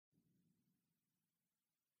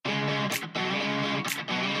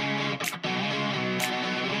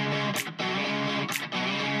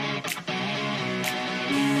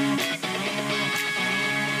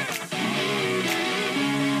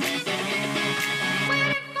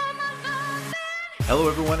Hello,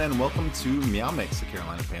 everyone, and welcome to Meow Mix, the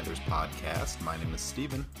Carolina Panthers podcast. My name is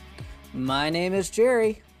Steven. My name is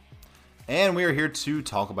Jerry. And we are here to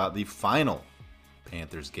talk about the final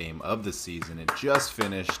Panthers game of the season. It just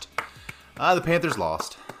finished. The Panthers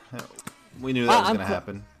lost. We knew that was going to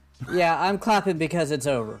happen. Yeah, I'm clapping because it's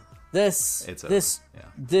over. This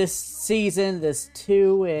season, this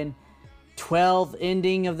 2-12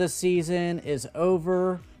 ending of the season is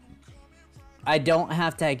over. I don't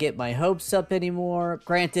have to get my hopes up anymore.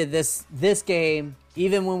 Granted, this game,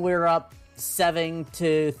 even when we were up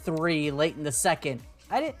 7-3 late in the second,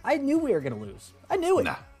 I knew we were going to lose. I knew it.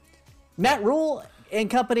 Nah. Matt Rule and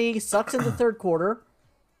company sucks in the third quarter.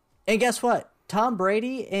 And guess what? Tom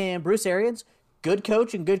Brady and Bruce Arians, good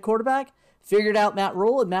coach and good quarterback, figured out Matt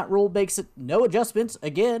Rule, and Matt Rule makes no adjustments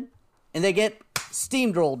again, and they get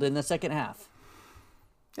steamrolled in the second half.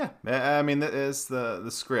 Yeah, I mean, it's the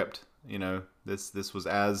script. You know, this was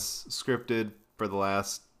as scripted for the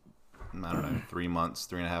last,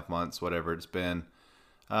 3.5 months, whatever it's been.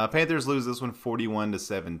 Panthers lose this one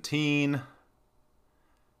 41-17.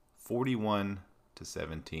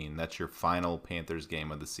 41-17. That's your final Panthers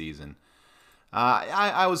game of the season.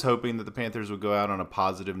 I was hoping that the Panthers would go out on a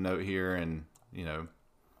positive note here and,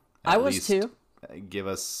 at least give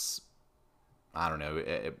us,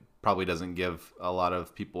 it probably doesn't give a lot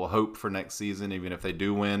of people hope for next season, even if they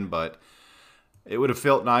do win, but it would have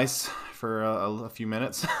felt nice for a few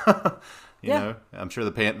minutes. You know, I'm sure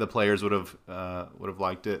the players would have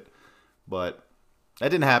liked it, but that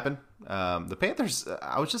didn't happen. The Panthers,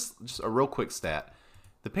 I was just a real quick stat.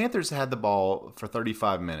 The Panthers had the ball for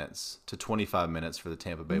 35 minutes to 25 minutes for the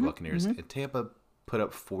Tampa Bay Buccaneers, and Tampa put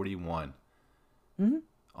up 41 on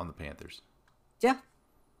the Panthers. Yeah.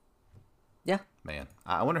 Yeah. Man,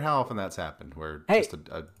 I wonder how often that's happened, where just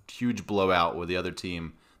a huge blowout where the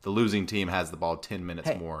losing team has the ball 10 minutes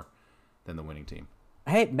more than the winning team.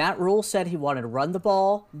 Hey, Matt Rule said he wanted to run the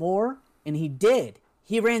ball more, and he did.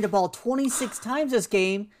 He ran the ball 26 times this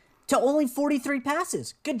game to only 43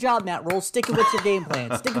 passes. Good job, Matt Rule. Sticking with your game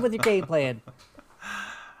plan. Sticking with your game plan.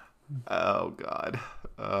 Oh, God.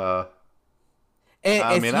 I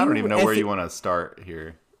don't even know where you want to start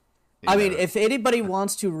here. If anybody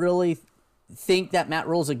wants to really think that Matt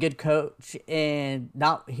Rule's a good coach and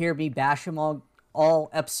not hear me bash him all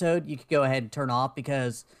episode, you could go ahead and turn off,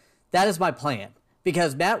 because that is my plan.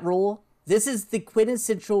 Because Matt Rule, this is the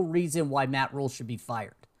quintessential reason why Matt Rule should be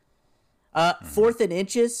fired. 4th and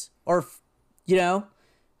inches, or, Cam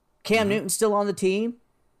Newton's still on the team.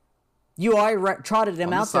 You already trotted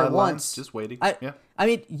him out there once. Just waiting.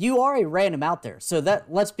 You already ran him out there. So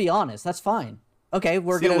let's be honest, that's fine. Okay,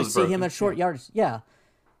 we're going to see him at short yards. Yeah.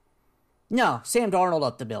 No, Sam Darnold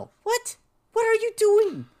up the middle. What? What are you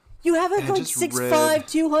doing? You have a 6'5",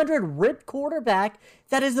 200 ripped quarterback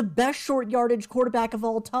that is the best short yardage quarterback of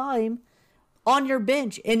all time on your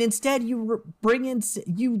bench, and instead you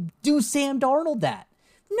do Sam Darnold that.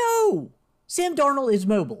 No! Sam Darnold is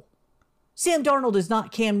mobile. Sam Darnold is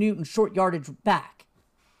not Cam Newton short yardage back.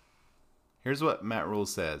 Here's what Matt Rule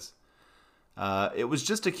says. It was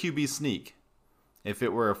just a QB sneak. If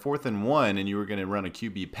it were a 4th and 1 and you were going to run a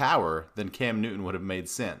QB power, then Cam Newton would have made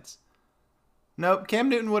sense. Nope, Cam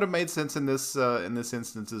Newton would have made sense in this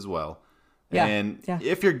instance as well. Yeah,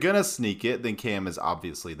 if you're going to sneak it, then Cam is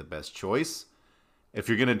obviously the best choice. If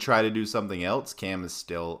you're going to try to do something else, Cam is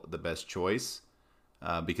still the best choice.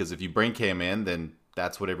 Because if you bring Cam in, then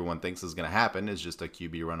that's what everyone thinks is going to happen, is just a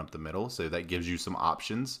QB run up the middle. So that gives you some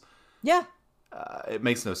options. Yeah. It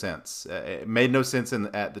makes no sense. It made no sense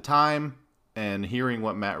at the time. And hearing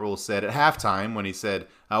what Matt Rule said at halftime when he said,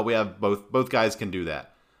 we have both guys can do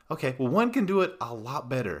that. Okay, well, one can do it a lot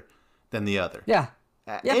better than the other. Yeah.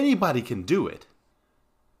 Anybody can do it.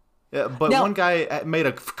 But one guy made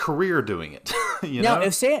a career doing it. Now,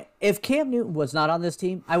 if Cam Newton was not on this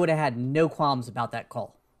team, I would have had no qualms about that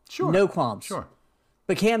call. Sure. No qualms. Sure.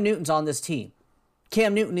 But Cam Newton's on this team.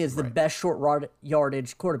 Cam Newton is the best short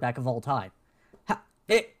yardage quarterback of all time.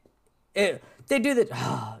 They do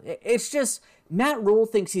that. It's just Matt Rule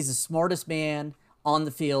thinks he's the smartest man on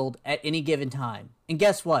the field at any given time. And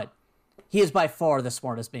guess what? He is by far the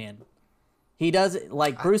smartest man. He does,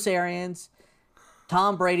 like Bruce Arians,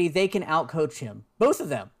 Tom Brady, they can outcoach him. Both of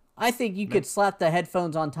them. I think you could slap the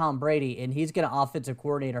headphones on Tom Brady and he's going to offensive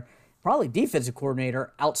coordinator, probably defensive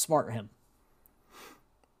coordinator, outsmart him.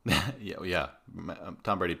 Yeah.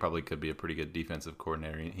 Tom Brady probably could be a pretty good defensive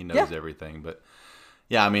coordinator. He knows everything. But,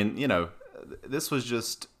 yeah, this was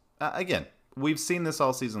just, again, we've seen this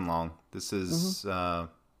all season long. This is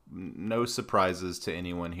no surprises to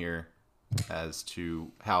anyone here as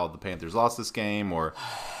to how the Panthers lost this game, or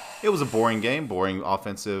it was a boring game, boring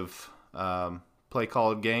offensive play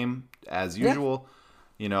called game as usual.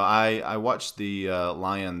 You know, I watched the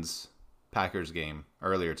Lions-Packers game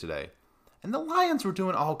earlier today, and the Lions were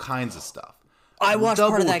doing all kinds of stuff. I watched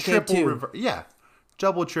part of that game too.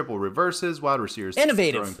 Double, triple reverses, wide receivers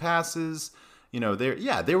throwing passes. You know,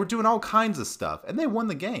 they were doing all kinds of stuff, and they won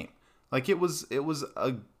the game. Like it was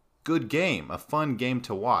a good game, a fun game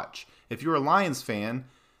to watch. If you're a Lions fan,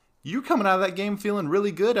 you're coming out of that game feeling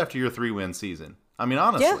really good after your 3-win season. I mean,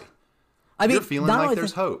 honestly, you're feeling like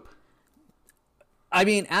there's hope. I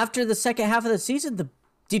mean, after the second half of the season, the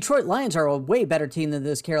Detroit Lions are a way better team than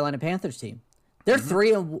this Carolina Panthers team. They're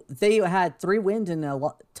they had 3 wins and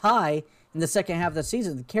a tie in the second half of the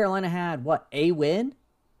season. Carolina had a win?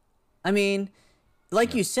 I mean,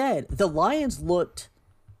 like you said, the Lions looked,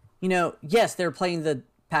 you know, yes, they're playing the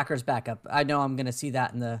Packers backup. I know I'm going to see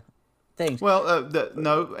that in the things. Well,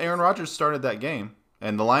 no, Aaron Rodgers started that game,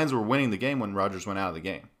 and the Lions were winning the game when Rodgers went out of the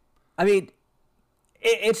game. I mean,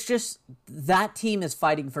 it's just that team is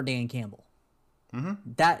fighting for Dan Campbell.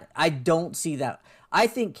 That I don't see that. I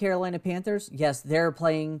think Carolina Panthers, yes, they're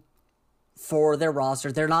playing for their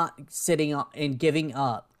roster. They're not sitting and giving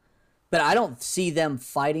up. But I don't see them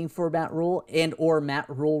fighting for Matt Rule or Matt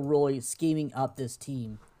Rule really scheming up this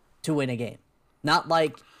team to win a game. Not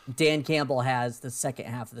like Dan Campbell has the second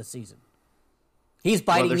half of the season. He's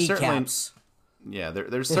biting kneecaps.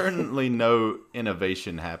 There's certainly no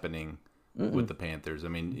innovation happening with the Panthers. I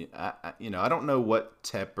mean, I don't know what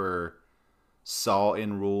Tepper saw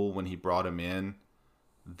in Rule when he brought him in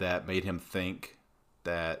that made him think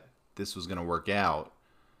that this was going to work out.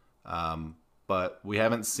 But we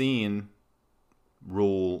haven't seen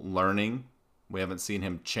Rule learning. We haven't seen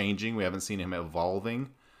him changing. We haven't seen him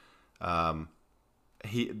evolving. The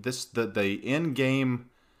in-game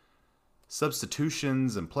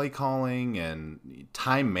substitutions and play calling and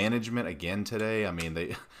time management again today. I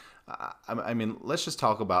mean, let's just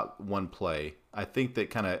talk about one play. I think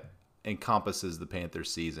that kind of encompasses the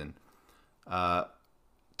Panthers season.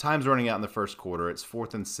 Time's running out in the first quarter. It's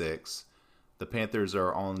 4th and 6. The Panthers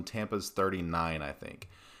are on Tampa's 39, I think.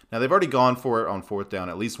 Now, they've already gone for it on 4th down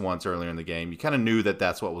at least once earlier in the game. You kind of knew that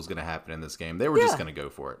that's what was going to happen in this game. They were just going to go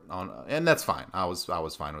for it, and that's fine. I was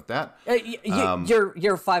fine with that.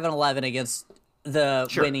 You're 5-11 against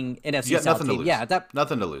the winning NFC South team. Yeah,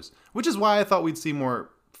 nothing to lose. Which is why I thought we'd see more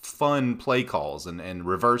fun play calls and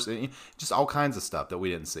reverse, just all kinds of stuff that we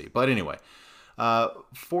didn't see. But anyway,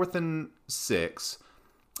 4th and 6,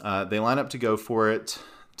 they line up to go for it.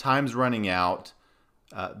 Time's running out.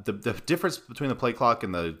 The difference between the play clock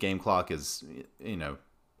and the game clock is,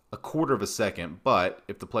 a quarter of a second. But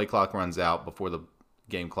if the play clock runs out before the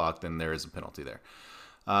game clock, then there is a penalty there.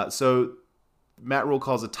 So Matt Rule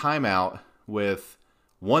calls a timeout with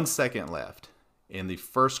 1 second left in the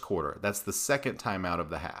first quarter. That's the second timeout of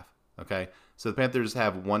the half. Okay, so the Panthers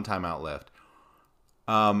have 1 timeout left.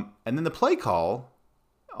 And then the play call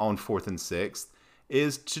on 4th and 6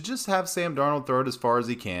 is to just have Sam Darnold throw it as far as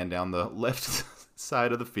he can down the left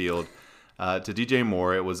side of the field to DJ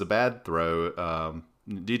Moore. It was a bad throw.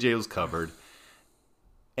 DJ was covered.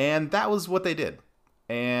 And that was what they did.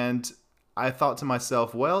 And I thought to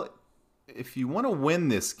myself, well, if you want to win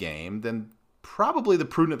this game, then probably the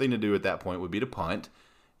prudent thing to do at that point would be to punt.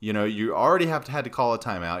 You already had to call a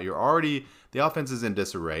timeout. The offense is in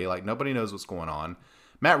disarray. Like, nobody knows what's going on.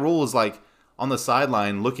 Matt Rule is like on the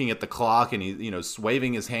sideline looking at the clock, and he's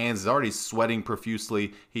waving his hands. He's already sweating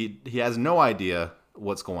profusely. He has no idea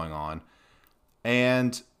what's going on.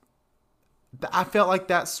 And I felt like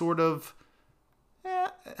that sort of,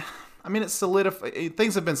 it's solidified.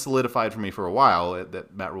 Things have been solidified for me for a while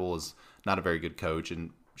that Matt Rule is not a very good coach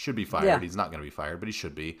and should be fired. Yeah. He's not going to be fired, but he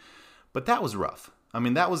should be. But that was rough. I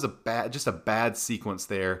mean, that was just a bad sequence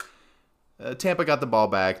there. Tampa got the ball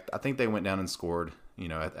back. I think they went down and scored.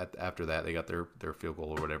 After that, they got their field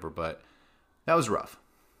goal or whatever. But that was rough.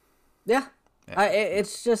 Yeah.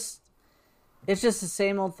 It's just the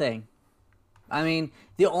same old thing. I mean,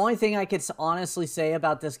 the only thing I could honestly say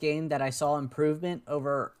about this game that I saw improvement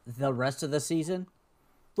over the rest of the season,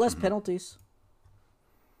 less penalties.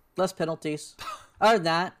 Less penalties. Other than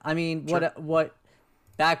that, I mean, sure. what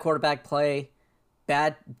bad quarterback play,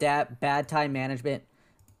 bad time management,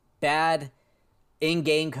 bad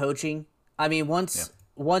in-game coaching. I mean, once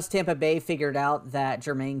Tampa Bay figured out that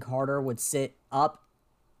Jermaine Carter would sit up,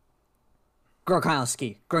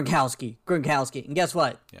 Gronkowski. And guess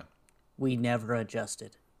what? Yeah. We never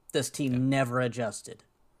adjusted. This team never adjusted.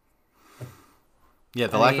 Yeah,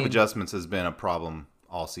 the lack of adjustments has been a problem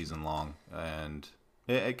all season long, and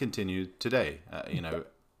it continued today.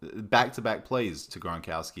 Back-to-back plays to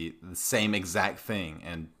Gronkowski, the same exact thing,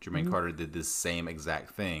 and Jermaine Carter did this same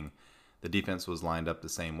exact thing. the defense was lined up the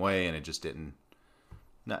same way, and it just didn't.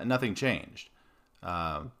 Nothing changed.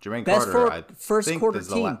 Jermaine Carter, first quarter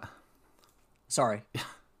team. Sorry.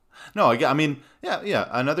 No, I mean, yeah.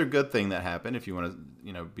 Another good thing that happened, if you want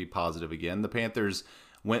to, be positive again, the Panthers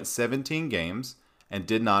went 17 games and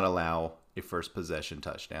did not allow a first possession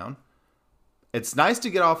touchdown. It's nice to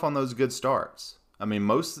get off on those good starts. I mean,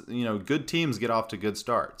 most, good teams get off to good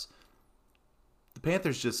starts. The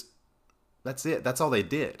Panthers that's it. That's all they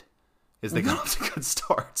did, is they got off to good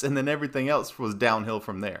starts, and then everything else was downhill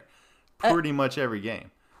from there. Pretty much every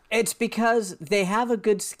game. It's because they have a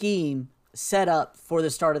good scheme set up for the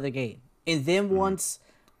start of the game. And then once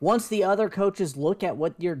the other coaches look at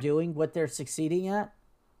what you're doing, what they're succeeding at,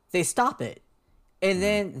 they stop it. And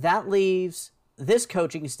then that leaves this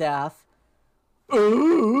coaching staff, they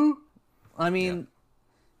don't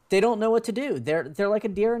know what to do. They're like a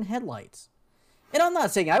deer in headlights. And I'm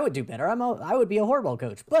not saying I would do better. I would be a horrible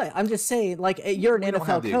coach. But I'm just saying, like, you're an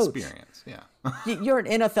NFL coach. Experience. Yeah. You're an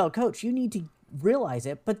NFL coach. You need to realize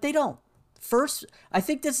it, but they don't. First, I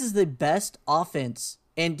think this is the best offense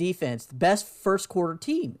and defense, the best first quarter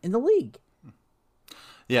team in the league.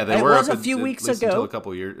 Yeah, they were up a few weeks ago. Until a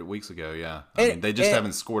couple weeks ago, yeah. I mean, they just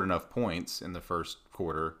haven't scored enough points in the first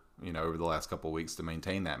quarter, over the last couple of weeks to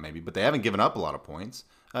maintain that maybe. But they haven't given up a lot of points.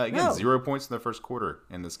 0 points in the first quarter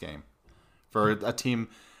in this game for a team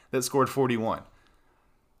that scored 41.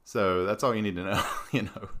 So that's all you need to know,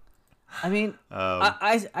 I mean,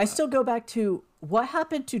 I still go back to what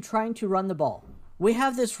happened to trying to run the ball. We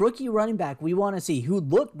have this rookie running back we want to see who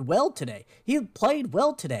looked well today. He played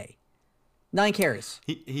well today. 9 carries.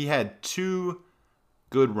 He had 2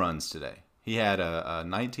 good runs today. He had a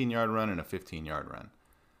 19-yard run and a 15-yard run.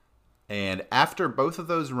 And after both of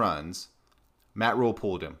those runs, Matt Rule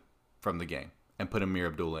pulled him from the game and put Ameer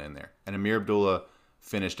Abdullah in there. And Ameer Abdullah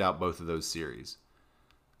finished out both of those series.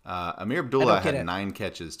 Ameer Abdullah had 9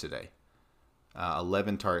 catches today.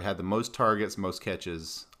 11 had the most targets, most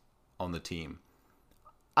catches on the team.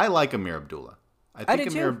 I like Ameer Abdullah. I think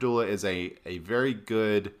Ameer Abdullah is a very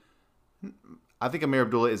good. I think Ameer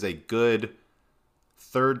Abdullah is a good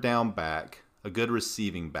third down back, a good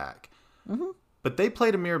receiving back. Mm-hmm. But they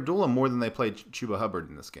played Ameer Abdullah more than they played Chuba Hubbard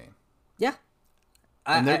in this game. Yeah.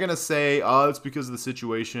 And they're going to say, oh, it's because of the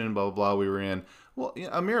situation, blah, blah, blah, we were in. Well,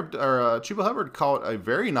 Chuba Hubbard caught a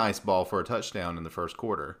very nice ball for a touchdown in the first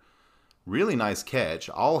quarter. Really nice catch,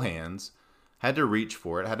 all hands. Had to reach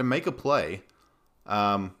for it, had to make a play.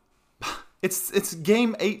 It's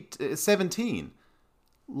game 17.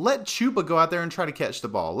 Let Chuba go out there and try to catch the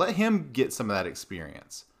ball. Let him get some of that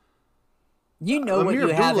experience. You know what you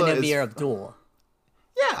have in Ameer Abdullah.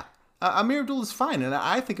 Yeah. Ameer Abdullah is fine, and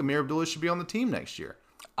I think Ameer Abdullah should be on the team next year.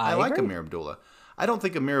 I like Ameer Abdullah. I don't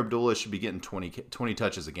think Ameer Abdullah should be getting 20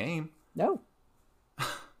 touches a game. No.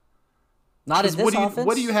 Not in this offense.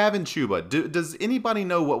 What do you have in Chuba? Does anybody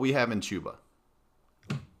know what we have in Chuba?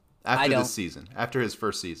 After this season, after his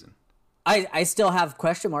first season. I still have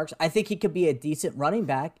question marks. I think he could be a decent running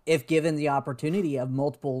back if given the opportunity of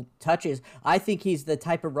multiple touches. I think he's the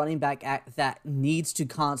type of running back that needs to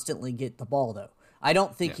constantly get the ball, though. I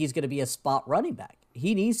don't think he's going to be a spot running back.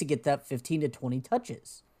 He needs to get that 15 to 20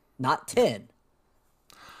 touches, not 10.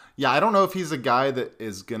 Yeah, I don't know if he's a guy that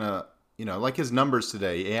is going to, like his numbers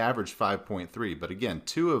today, he averaged 5.3. But again,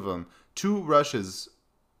 2 rushes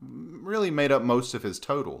really made up most of his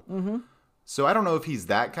total. Mm-hmm. So I don't know if he's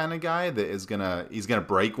that kind of guy that is he's gonna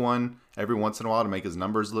break one every once in a while to make his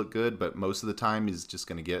numbers look good, but most of the time he's just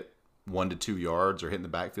gonna get 1 to 2 yards or hit in the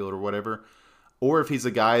backfield or whatever. Or if he's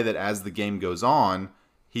a guy that as the game goes on,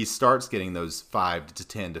 he starts getting those 5 to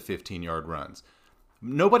 10 to 15 yard runs.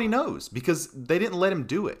 Nobody knows because they didn't let him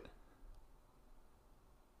do it.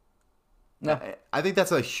 No. I think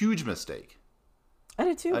that's a huge mistake. I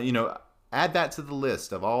do too. Add that to the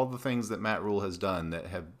list of all the things that Matt Rule has done that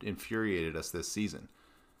have infuriated us this season.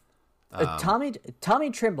 Tommy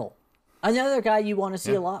Tremble, another guy you want to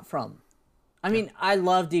see a lot from. I mean, I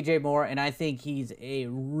love DJ Moore, and I think he's a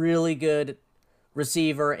really good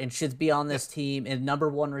receiver and should be on this team and number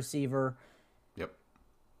 1 receiver. Yep.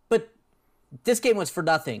 But this game was for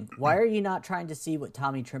nothing. Why are you not trying to see what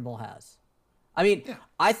Tommy Tremble has? I mean,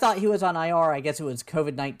 I thought he was on IR. I guess it was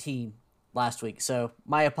COVID-19 last week. So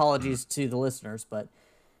my apologies to the listeners, but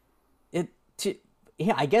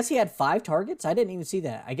I guess he had 5 targets. I didn't even see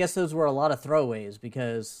that. I guess those were a lot of throwaways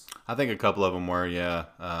because I think a couple of them were, yeah.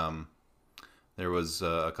 There was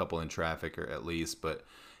a couple in traffic or at least, but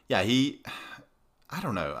yeah, I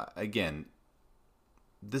don't know. Again,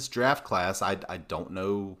 this draft class, I don't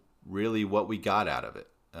know really what we got out of it.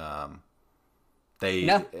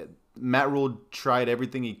 Matt Rule tried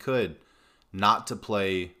everything he could not to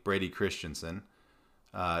play Brady Christensen.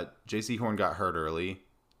 J.C. Horn got hurt early.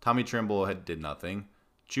 Tommy Tremble did nothing.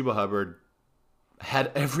 Chuba Hubbard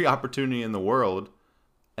had every opportunity in the world,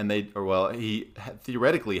 and he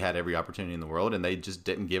theoretically had every opportunity in the world, and they just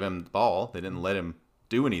didn't give him the ball. They didn't let him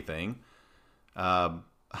do anything.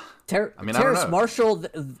 Terrace Marshall,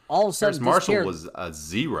 all of a sudden, Terrace Marshall was a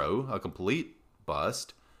zero, a complete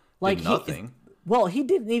bust. Did nothing. He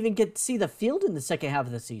didn't even get to see the field in the second half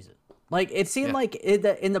of the season. Like, it seemed like in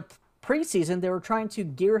the preseason, they were trying to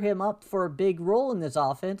gear him up for a big role in this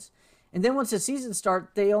offense. And then once the season started,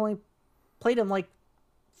 they only played him like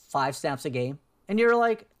 5 snaps a game. And you're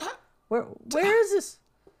like, where is this?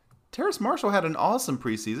 Terrace Marshall had an awesome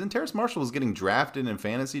preseason. Terrace Marshall was getting drafted in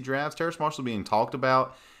fantasy drafts. Terrace Marshall being talked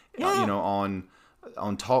about, on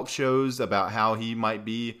talk shows about how he might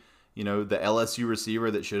be, the LSU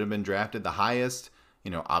receiver that should have been drafted the highest.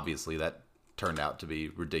 Obviously that turned out to be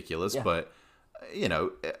ridiculous, but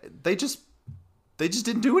they just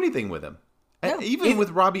didn't do anything with him. Yeah. Even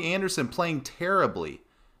with Robbie Anderson playing terribly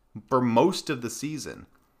for most of the season,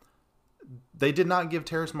 they did not give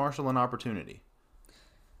Terrace Marshall an opportunity.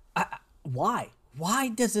 Why? Why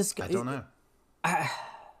does this? I don't know.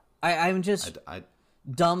 I'm just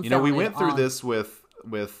dumbfounded. We went through this with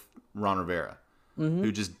Ron Rivera,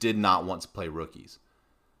 who just did not want to play rookies.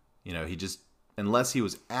 He just, unless he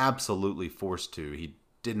was absolutely forced to, he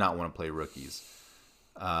did not want to play rookies.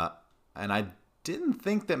 And I didn't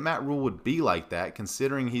think that Matt Rule would be like that,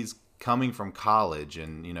 considering he's coming from college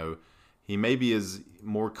and, he maybe is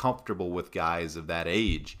more comfortable with guys of that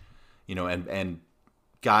age, and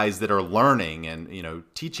guys that are learning and,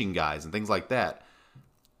 teaching guys and things like that.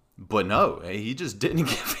 But no, he just didn't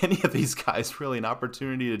give any of these guys really an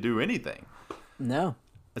opportunity to do anything. No.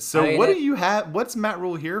 So what do you have? What's Matt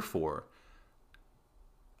Rule here for?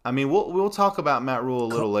 I mean, we'll talk about Matt Rule a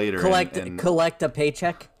little later. Collect a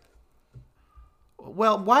paycheck?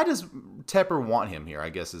 Well, why does Tepper want him here, I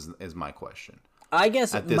guess, is my question. I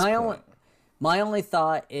guess my only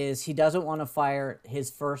thought is he doesn't want to fire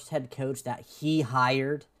his first head coach that he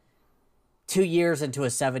hired 2 years into a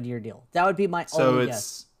 7-year deal. That would be my only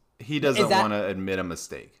guess. He doesn't want to admit a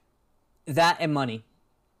mistake. That and money.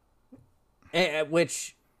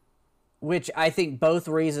 Which I think both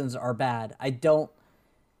reasons are bad.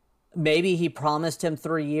 Maybe he promised him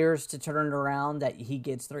 3 years to turn it around, that he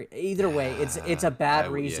gets 3. Either way, it's a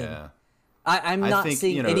bad reason. Yeah. I'm not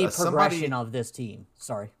seeing any progression of this team.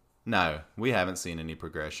 Sorry. No, we haven't seen any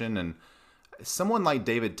progression. And someone like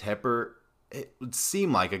David Tepper, it would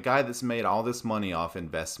seem like a guy that's made all this money off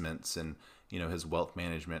investments and, his wealth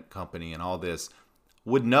management company and all this,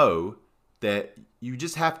 would know that you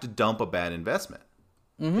just have to dump a bad investment.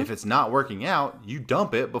 Mm-hmm. If it's not working out, you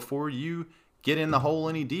dump it before you get in the hole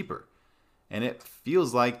any deeper. And it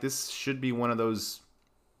feels like this should be one of those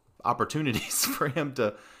opportunities for him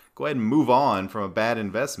to go ahead and move on from a bad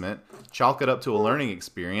investment, chalk it up to a learning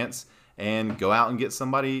experience, and go out and get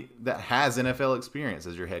somebody that has NFL experience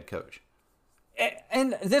as your head coach.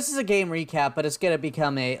 And this is a game recap, but it's going to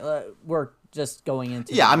become we're just going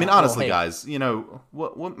into... Yeah, I mean, honestly, guys, maybe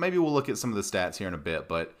we'll look at some of the stats here in a bit,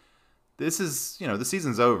 but this is, the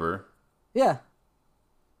season's over. Yeah.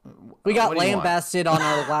 We got lambasted on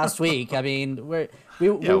our last week. I mean, we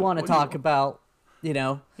want to talk about,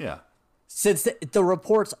 Yeah. Since the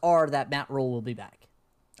reports are that Matt Rule will be back.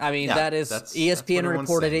 I mean, that's ESPN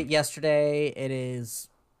reported it yesterday. It is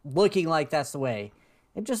looking like that's the way.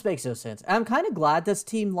 It just makes no sense. I'm kind of glad this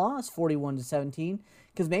team lost 41-17,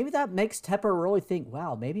 because maybe that makes Tepper really think,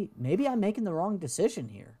 wow, maybe I'm making the wrong decision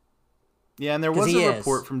here. Yeah, and there was a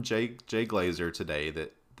report from Jay Glazer today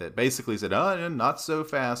that basically said, not so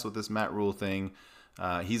fast with this Matt Rule thing.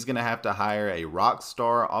 He's going to have to hire a rock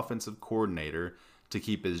star offensive coordinator to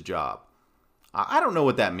keep his job. I don't know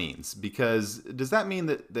what that means, because does that mean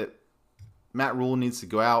that Matt Rule needs to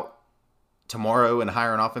go out tomorrow and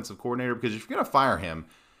hire an offensive coordinator? Because if you're going to fire him,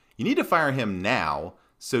 you need to fire him now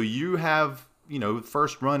so you have,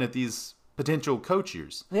 first run at these potential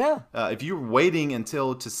coaches. Yeah. If you're waiting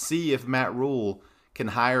to see if Matt Rule can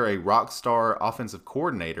hire a rock star offensive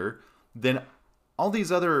coordinator, then all these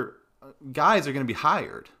other guys are going to be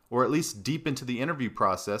hired, or at least deep into the interview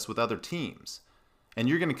process with other teams. And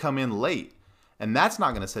you're going to come in late, and that's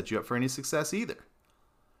not going to set you up for any success either.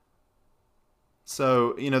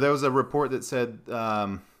 So, there was a report that said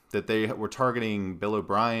that they were targeting Bill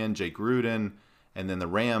O'Brien, Jay Gruden, and then the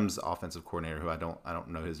Rams offensive coordinator, who I don't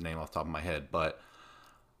know his name off the top of my head, but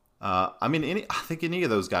I think any of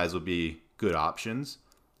those guys would be good options.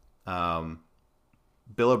 Bill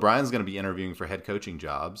O'Brien's going to be interviewing for head coaching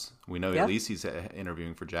jobs. We know at least he's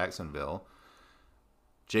interviewing for Jacksonville.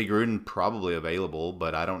 Jay Gruden probably available,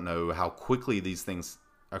 but I don't know how quickly these things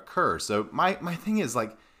occur. So my thing is,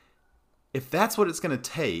 like, if that's what it's going to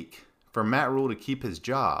take for Matt Rule to keep his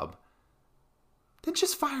job, then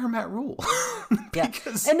just fire Matt Rule.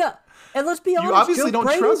 Because and let's be honest, you obviously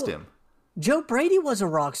don't trust him. Joe Brady was a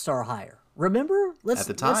rock star hire. Remember? At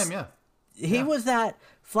the time, yeah. He was that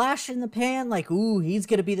flash in the pan, like, ooh, he's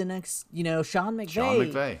going to be the next, Sean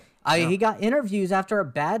McVay. He got interviews after a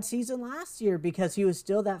bad season last year because he was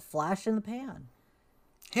still that flash in the pan.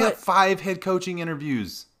 He had 5 head coaching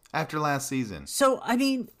interviews after last season. So, I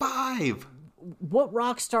mean... 5! What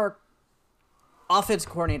rock star offensive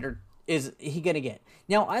coordinator is he going to get?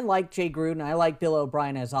 Now, I like Jay Gruden. I like Bill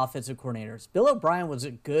O'Brien as offensive coordinators. Bill O'Brien was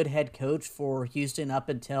a good head coach for Houston up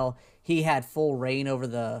until he had full reign over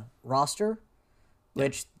the roster,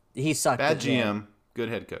 which he sucked. Bad GM, good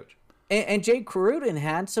head coach. And Jay Gruden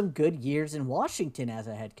had some good years in Washington as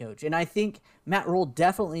a head coach. And I think Matt Rule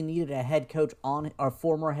definitely needed a head coach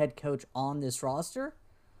former head coach on this roster.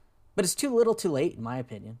 But it's too little too late, in my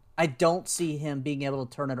opinion. I don't see him being able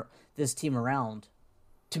to turn this team around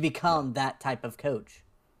to become that type of coach.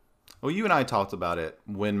 Well, you and I talked about it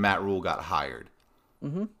when Matt Rule got hired.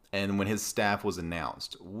 Mm-hmm. And when his staff was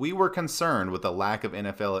announced. We were concerned with the lack of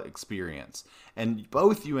NFL experience. And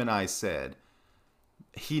both you and I said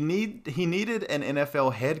he needed an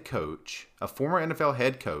NFL head coach, a former NFL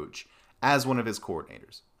head coach, as one of his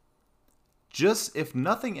coordinators. Just, if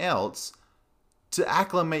nothing else, to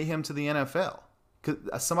acclimate him to the NFL.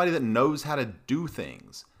 Somebody that knows how to do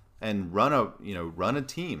things and run a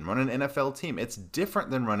team, run an NFL team. It's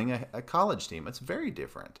different than running a college team. It's very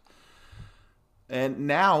different. And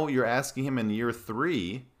now you're asking him in year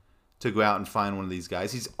 3 to go out and find one of these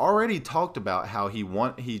guys. He's already talked about how he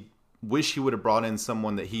wish he would have brought in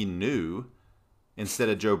someone that he knew instead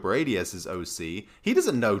of Joe Brady as his OC. He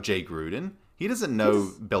doesn't know Jay Gruden. He doesn't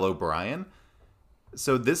know Bill O'Brien.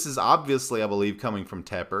 So this is obviously, I believe, coming from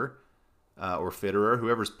Tepper or Fitterer,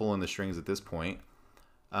 whoever's pulling the strings at this point.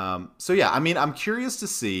 So yeah, I mean, I'm curious to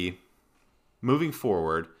see, moving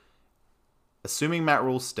forward, assuming Matt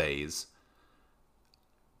Rule stays,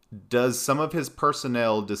 does some of his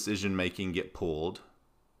personnel decision-making get pulled?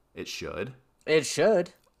 It should. It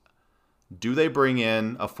should. Do they bring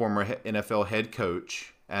in a former NFL head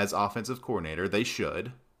coach as offensive coordinator? They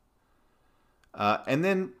should. And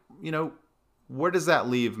then, where does that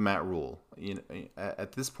leave Matt Rule?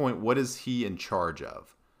 At this point, what is he in charge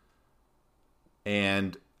of?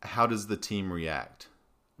 And how does the team react?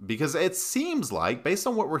 Because it seems like, based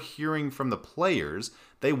on what we're hearing from the players,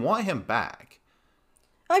 they want him back.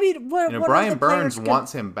 I mean, Brian Burns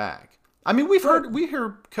wants him back. I mean, we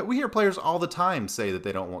hear players all the time say that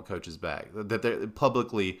they don't want coaches back, that they're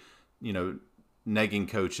publicly, negging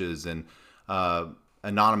coaches, and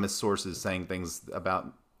anonymous sources saying things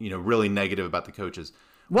about, really negative about the coaches.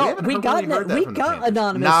 Well, we got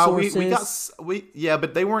anonymous sources.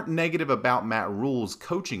 But they weren't negative about Matt Rule's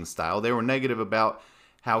coaching style. They were negative about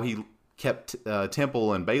how he kept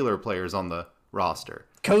Temple and Baylor players on the roster.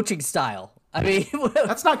 Coaching style. I mean,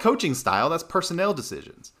 that's not coaching style. That's personnel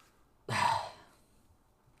decisions.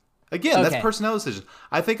 Again, That's personnel decisions.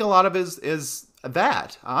 I think a lot of it is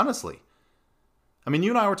that, honestly. I mean,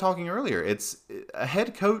 you and I were talking earlier. It's a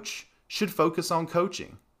head coach should focus on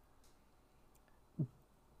coaching.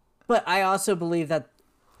 But I also believe that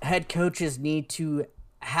head coaches need to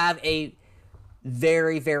have a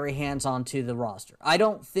very, very hands-on to the roster. I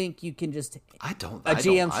don't think you can just... I don't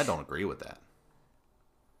agree with that.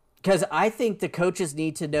 Because I think the coaches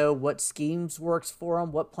need to know what schemes works for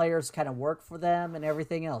them, what players kind of work for them, and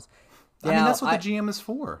everything else. Now, I mean, that's what the GM is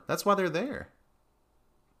for. That's why they're there.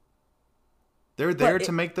 They're there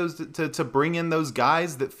to make those to bring in those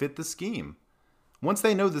guys that fit the scheme. Once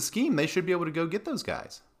they know the scheme, they should be able to go get those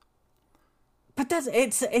guys. But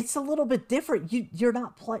it's a little bit different. You're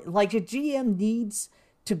not playing like a GM needs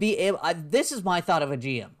to be able. This is my thought of a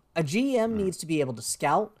GM. A GM needs to be able to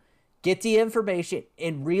scout, get the information,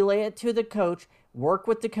 and relay it to the coach. Work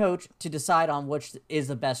with the coach to decide on which is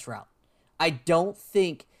the best route. I don't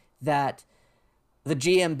think that the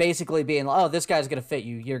GM basically being, "Oh, this guy's going to fit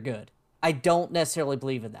you. You're good." I don't necessarily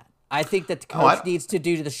believe in that. I think that the coach needs to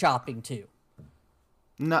do the shopping too.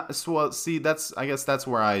 No, well, see, I guess that's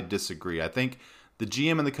where I disagree. I think the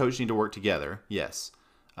GM and the coach need to work together. Yes,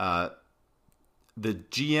 the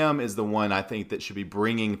GM is the one I think that should be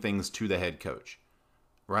bringing things to the head coach,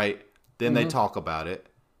 right? Then they talk about it,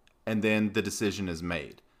 and then the decision is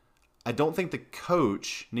made. I don't think the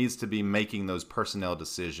coach needs to be making those personnel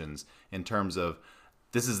decisions in terms of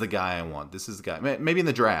this is the guy I want. This is the guy. Maybe in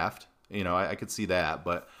the draft, I could see that,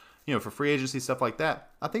 but for free agency stuff like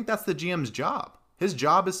that, I think that's the GM's job. His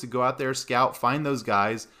job is to go out there, scout, find those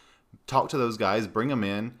guys, talk to those guys, bring them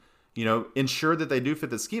in, ensure that they do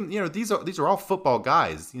fit the scheme. These are all football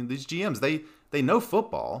guys. These GMs, they know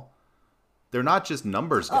football. They're not just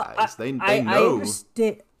numbers guys. They know.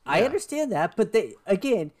 I understand that, but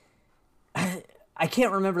I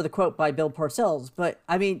can't remember the quote by Bill Parcells, but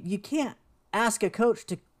I mean, you can't ask a coach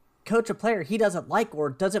to coach a player he doesn't like or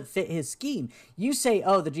doesn't fit his scheme. You say,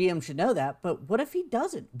 oh, the GM should know that, but what if he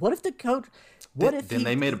doesn't? What if the coach... Then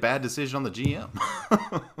they made a bad decision on the GM.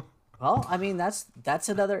 Well, I mean, that's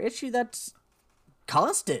another issue that's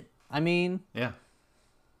constant. I mean... Yeah.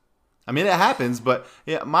 I mean, it happens, but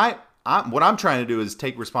yeah, what I'm trying to do is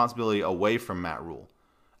take responsibility away from Matt Rule.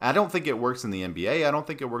 I don't think it works in the NBA. I don't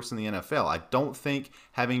think it works in the NFL. I don't think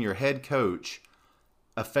having your head coach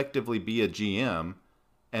effectively be a GM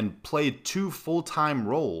and play 2 full-time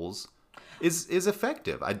roles is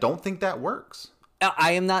effective. I don't think that works.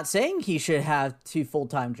 I am not saying he should have 2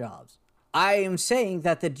 full-time jobs. I am saying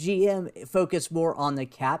that the GM focus more on the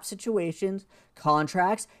cap situations,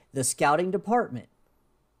 contracts, the scouting department.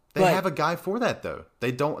 They have a guy for that, though.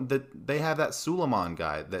 They don't. They have that Suleiman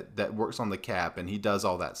guy that works on the cap, and he does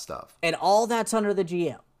all that stuff. And all that's under the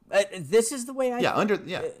GM. This is the way I...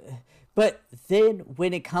 But then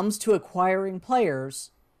when it comes to acquiring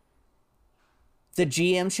players, the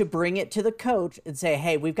GM should bring it to the coach and say,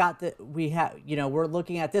 hey, we're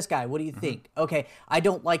looking at this guy. What do you think? Okay, I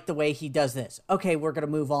don't like the way he does this. Okay, we're going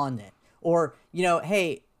to move on then. Or,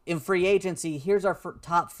 hey, in free agency, here's our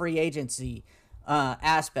top free agency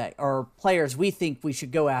aspect or players we think we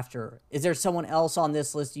should go after. Is there someone else on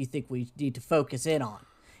this list you think we need to focus in on?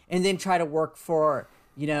 And then try to work for,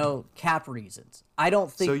 cap reasons. I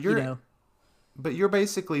don't think, But you're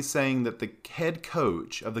basically saying that the head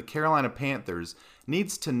coach of the Carolina Panthers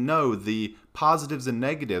needs to know the positives and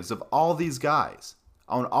negatives of all these guys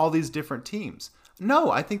on all these different teams.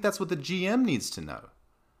 No, I think that's what the GM needs to know.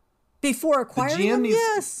 Before acquiring them,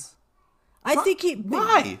 yes. I think he...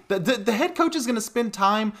 Why? The head coach is going to spend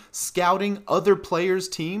time scouting other players'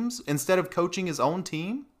 teams instead of coaching his own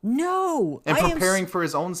team? No. And preparing for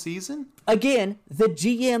his own season? Again, the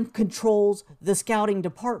GM controls the scouting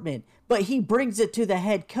department, but he brings it to the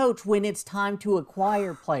head coach when it's time to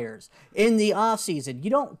acquire players in the offseason. You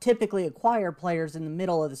don't typically acquire players in the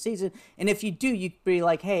middle of the season, and if you do, you could be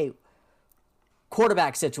like, hey,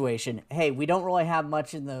 quarterback situation. Hey, we don't really have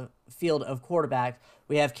much in the field of quarterbacks.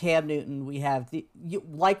 We have Cam Newton. We have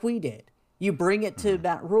like we did. You bring it to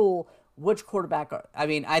Matt Rule. Which quarterback?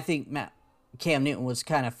 I think Cam Newton was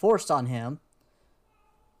kind of forced on him,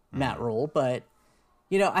 Matt Rule. But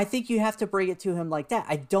I think you have to bring it to him like that.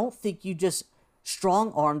 I don't think you just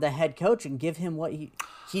strong arm the head coach and give him what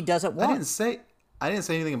he doesn't want. I didn't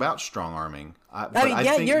say anything about strong arming. You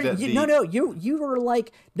were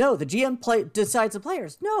like, no, the GM decides the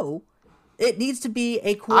players. No. It needs to be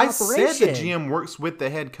a cooperation. I said the GM works with the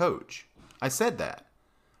head coach. I said that.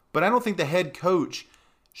 But I don't think the head coach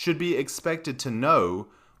should be expected to know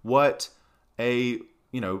what a,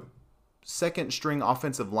 second string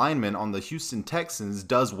offensive lineman on the Houston Texans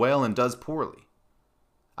does well and does poorly.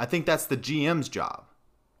 I think that's the GM's job.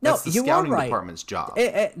 That's the scouting department's job.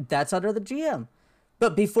 That's under the GM.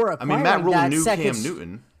 But before acquiring Matt Rule knew Cam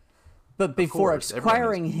Newton. But before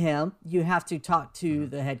acquiring him, you have to talk to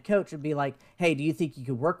the head coach and be like, hey, do you think you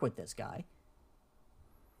could work with this guy?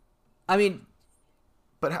 I mean...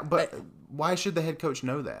 But why should the head coach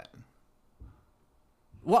know that?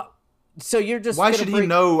 What? So you're just... Why should he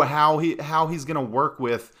know how he's going to work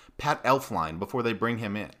with Pat Elflein before they bring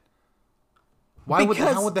him in? How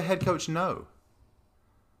would the head coach know?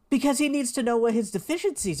 Because he needs to know what his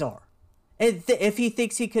deficiencies are. And if he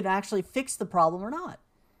thinks he could actually fix the problem or not.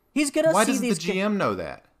 He's going to see these... Why does the GM know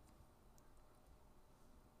that?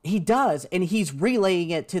 He does, and he's relaying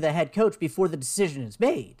it to the head coach before the decision is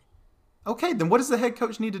made. Okay, then what does the head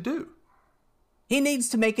coach need to do? He needs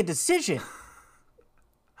to make a decision.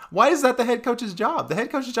 Why is that the head coach's job? The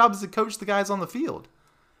head coach's job is to coach the guys on the field.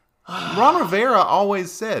 Ron Rivera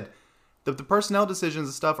always said that the personnel decisions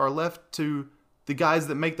and stuff are left to the guys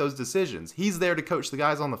that make those decisions. He's there to coach the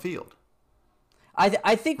guys on the field.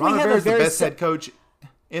 I think Ron Rivera is the best head coach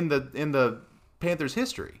in the Panthers'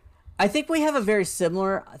 history. I think we have a very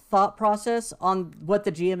similar thought process on what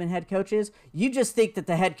the GM and head coach is. You just think that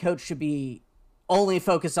the head coach should be only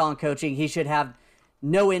focused on coaching. He should have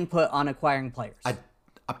no input on acquiring players.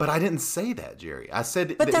 But I didn't say that, Jerry. I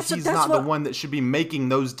said that he's not the one that should be making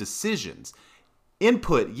those decisions.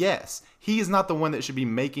 Input, yes. He is not the one that should be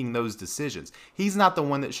making those decisions. He's not the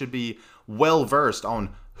one that should be well-versed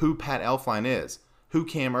on who Pat Elflein is, who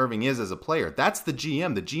Cam Irving is as a player. That's the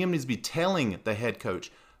GM. The GM needs to be telling the head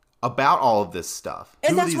coach, about all of this stuff.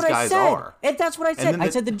 And who that's these what guys I said. are. And that's what I said. I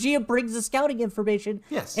said the GM brings the scouting information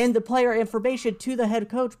and the player information to the head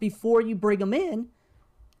coach before you bring them in.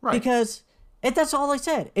 Right. Because and that's all I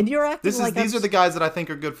said. And you're acting like these are the guys that I think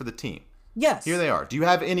are good for the team. Yes. Here they are. Do you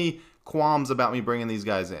have any qualms about me bringing these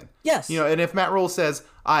guys in? Yes. And if Matt Rhule says,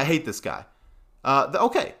 I hate this guy,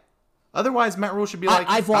 okay. Otherwise, Matt Rhule should be like,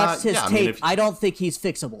 I've watched his tape. I don't think he's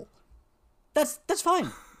fixable. That's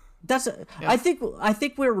fine. I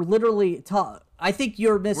think we're literally I think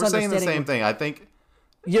you're misunderstanding. We're saying the same thing. I think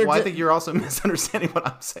I think you're also misunderstanding what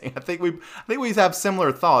I'm saying. I think we have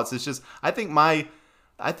similar thoughts. It's just I think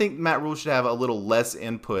Matt Rhule should have a little less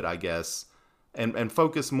input, I guess, and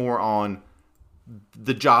focus more on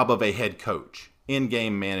the job of a head coach,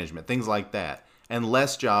 in-game management, things like that, and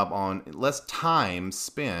less time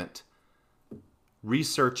spent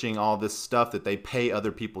researching all this stuff that they pay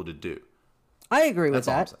other people to do. I agree with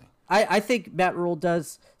that. I think Matt Rhule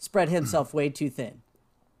does spread himself way too thin.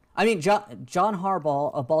 I mean, John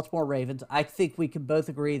Harbaugh of Baltimore Ravens, I think we can both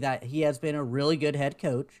agree that he has been a really good head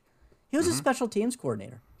coach. He was a special teams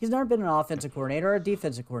coordinator. He's never been an offensive coordinator or a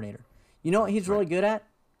defensive coordinator. You know what he's really good at?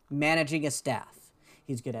 Managing a staff.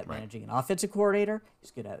 He's good at managing an offensive coordinator.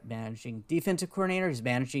 He's good at managing defensive coordinator. He's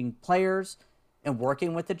managing players and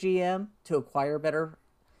working with the GM to acquire better.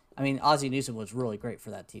 I mean, Ozzie Newsome was really great for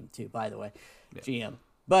that team too, by the way, GM.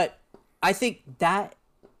 But I think that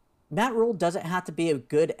Matt Rhule doesn't have to be a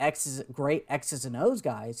good great X's and O's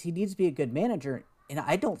guys. He needs to be a good manager, and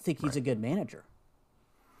I don't think he's a good manager.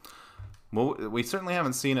 Well, we certainly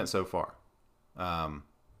haven't seen it so far. And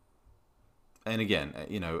again,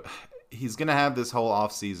 he's going to have this whole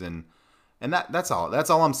offseason, and that's all. That's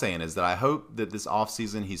all I'm saying is that I hope that this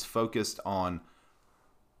offseason he's focused on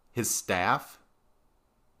his staff,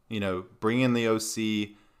 bring in the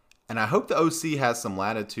OC, and I hope the OC has some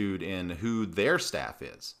latitude in who their staff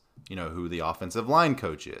is. Who the offensive line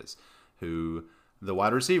coach is, who the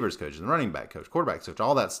wide receivers coach, the running back coach, quarterback coach,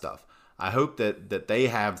 all that stuff. I hope that they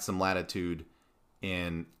have some latitude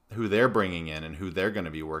in who they're bringing in and who they're going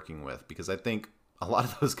to be working with, because I think a lot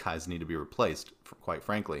of those guys need to be replaced, quite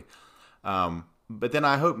frankly. But then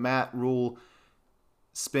I hope Matt Rhule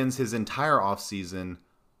spends his entire offseason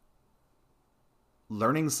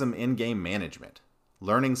learning some in-game management,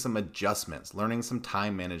 learning some adjustments, learning some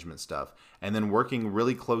time management stuff, and then working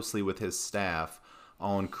really closely with his staff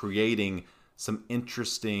on creating some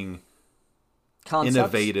interesting,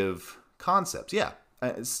 innovative concepts. Yeah.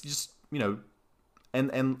 It's just,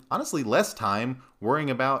 and honestly, less time worrying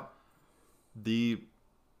about the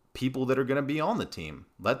people that are going to be on the team.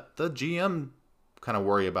 Let the GM kind of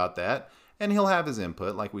worry about that, and he'll have his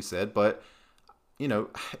input, like we said. But,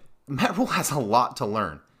 Matt Rhule has a lot to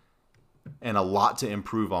learn and a lot to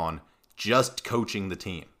improve on just coaching the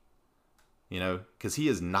team, because he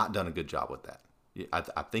has not done a good job with that.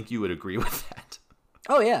 I think you would agree with that.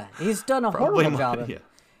 Oh, yeah. He's done a horrible job.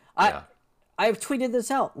 Yeah. I've tweeted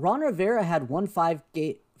this out. Ron Rivera had won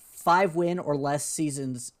 5-win or less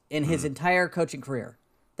seasons in his entire coaching career.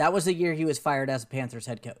 That was the year he was fired as a Panthers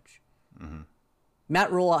head coach. Mm-hmm.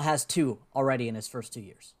 Matt Rhule has 2 already in his first 2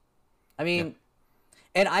 years. I mean,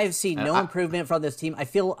 and I've seen no improvement from this team. I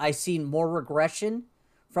feel I've seen more regression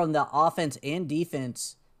from the offense and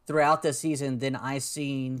defense throughout this season than I've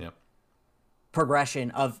seen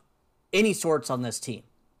progression of any sorts on this team.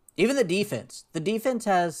 Even the defense. The defense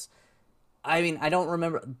has, I don't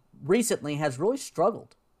remember, recently has really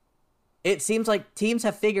struggled. It seems like teams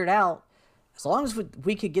have figured out, as long as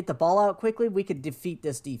we could get the ball out quickly, we could defeat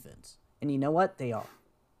this defense. And you know what? They are.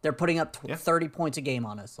 They're putting up 30 points a game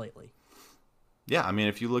on us lately. Yeah, I mean,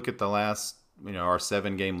 if you look at the last, our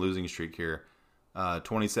 7-game losing streak here,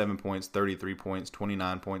 27 points, 33 points,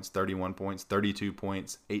 29 points, 31 points, 32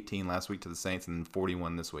 points, 18 last week to the Saints, and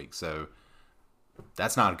 41 this week. So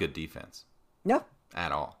that's not a good defense. No.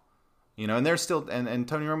 At all. And they're still, and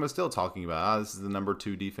Tony Romo's still talking about, this is the number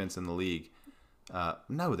 2 defense in the league.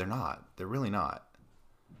 No, they're not. They're really not.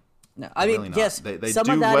 No, I mean, really yes, they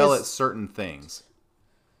do well at certain things.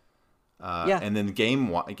 And then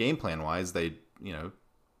game plan wise, they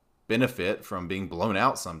benefit from being blown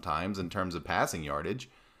out sometimes in terms of passing yardage.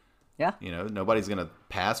 Yeah. Nobody's going to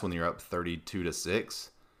pass when you're up 32-6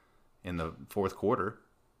 in the fourth quarter.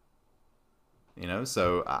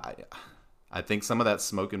 So I think some of that's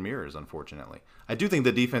smoke and mirrors, unfortunately. I do think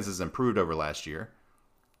the defense has improved over last year.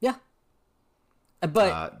 Yeah.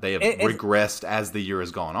 But they have regressed as the year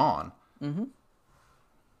has gone on. Mm-hmm.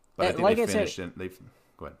 But I think like they finished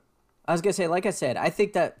go ahead. I was going to say, like I said, I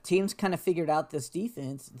think that teams kind of figured out this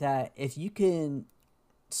defense that if you can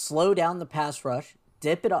slow down the pass rush,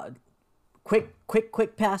 dip it up,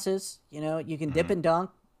 quick passes, you can dip and dunk,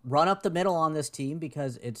 run up the middle on this team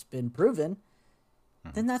because it's been proven,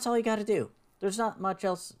 then that's all you got to do. There's not much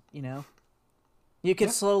else, you know. You can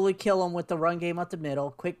slowly kill them with the run game up the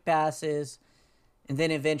middle, quick passes, and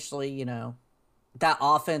then eventually, you know, that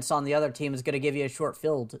offense on the other team is going to give you a short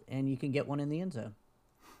field, and you can get one in the end zone.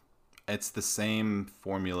 It's the same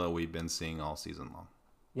formula we've been seeing all season long.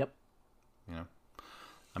 Yep. You know,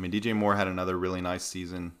 I mean, DJ Moore had another really nice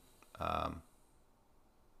season. I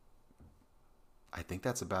think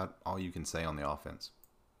that's about all you can say on the offense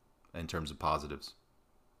in terms of positives.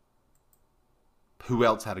 Who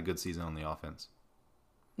else had a good season on the offense?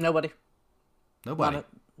 Nobody. Nobody.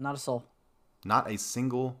 Not a soul. Not a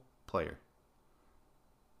single player.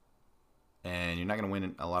 And you're not going to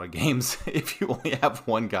win a lot of games if you only have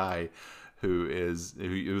one guy who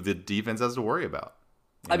the defense has to worry about.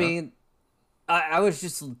 I mean, I was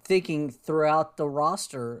just thinking throughout the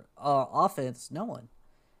roster offense, no one.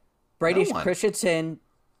 Brady Christensen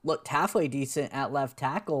looked halfway decent at left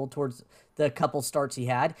tackle towards the couple starts he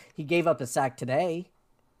had. He gave up a sack today.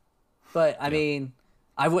 But, I mean,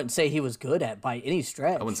 I wouldn't say he was good at by any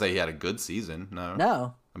stretch. I wouldn't say he had a good season, no.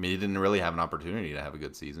 No. I mean, he didn't really have an opportunity to have a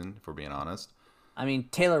good season, if we're being honest. I mean,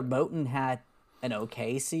 Taylor Moton had an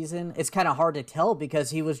okay season. It's kind of hard to tell because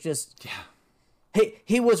he was just... Yeah.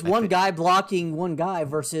 He was one guy blocking one guy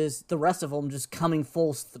versus the rest of them just coming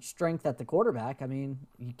full strength at the quarterback. I mean,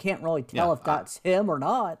 you can't really tell if that's him or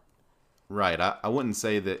not. Right. I wouldn't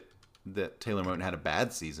say that Taylor Moton had a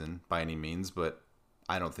bad season by any means, but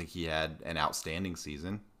I don't think he had an outstanding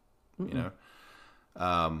season, you know.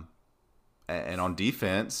 And on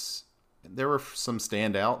defense, there were some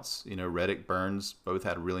standouts. You know, Reddick, Burns both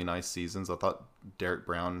had really nice seasons. I thought Derek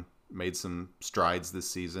Brown made some strides this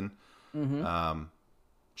season.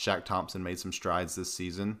 Shaq Thompson made some strides this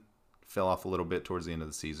season. Fell off a little bit towards the end of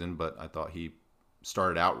the season, but I thought he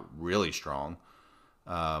started out really strong.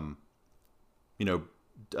 You know,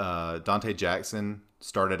 Dante Jackson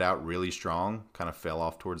started out really strong, kind of fell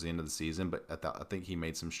off towards the end of the season, but I think he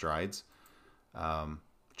made some strides.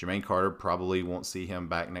 Jermaine Carter, probably won't see him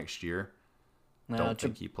back next year. No, don't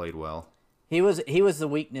think he played well. He was the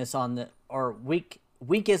weakness on the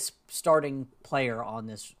weakest starting player on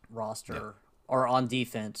this roster or on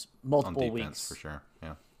defense. Multiple on defense, weeks for sure.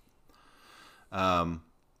 Yeah.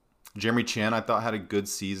 Jeremy Chin, I thought had a good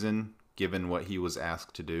season given what he was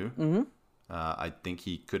asked to do. I think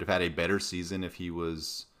he could have had a better season if he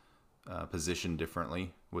was positioned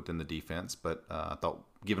differently within the defense. But I thought,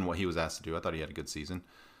 given what he was asked to do, I thought he had a good season.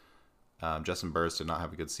 Justin Burris did not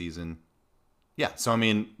have a good season. Yeah, so I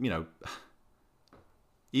mean, you know,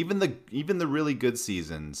 even the really good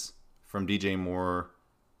seasons from DJ Moore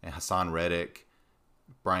and Hassan Reddick,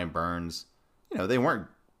 Brian Burns, you know, they weren't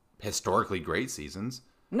historically great seasons.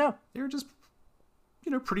 No, they were just,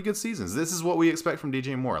 you know, pretty good seasons. This is what we expect from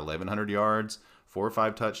DJ Moore: 1,100 yards, 4 or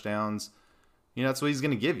 5 touchdowns. You know, that's what he's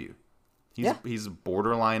going to give you. He's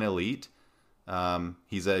borderline elite.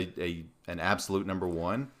 He's an absolute number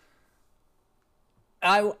one.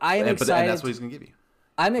 I'm excited. And that's what he's going to give you.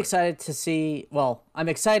 I'm excited to see. Well, I'm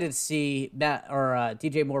excited to see Matt or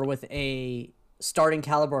DJ Moore with a starting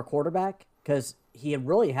caliber quarterback because he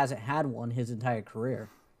really hasn't had one his entire career.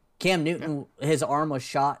 Cam Newton, his arm was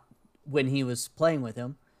shot when he was playing with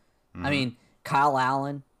him. I mean, Kyle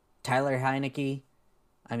Allen, Tyler Heineke.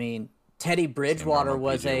 I mean, Teddy Bridgewater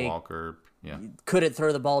was Walker. Couldn't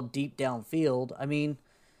throw the ball deep downfield. I mean,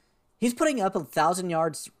 he's putting up 1,000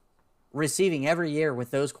 yards receiving every year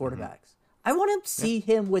with those quarterbacks. I want to see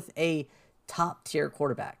him with a top tier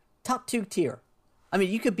quarterback, top 2 tier. I mean,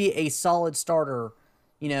 you could be a solid starter,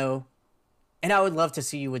 you know, and I would love to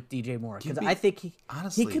see you with DJ Moore because I think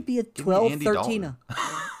he could be a 12, 13.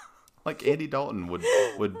 Like Andy Dalton would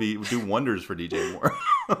do wonders for DJ Moore.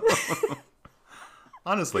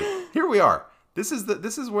 Honestly, here we are. This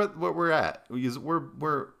is what we're at.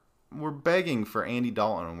 We're begging for Andy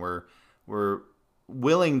Dalton. We're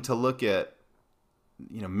willing to look at,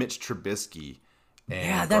 you know, Mitch Trubisky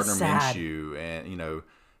and Gardner Minshew and, you know,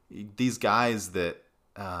 these guys that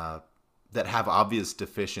have obvious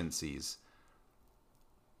deficiencies.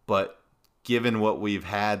 But given what we've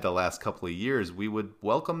had the last couple of years, we would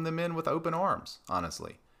welcome them in with open arms,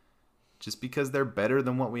 honestly. Just because they're better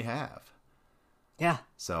than what we have. Yeah.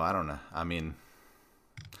 So, I don't know. I mean,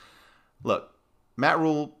 look, Matt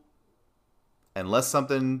Rule, unless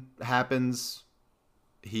something happens,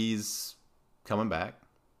 he's coming back,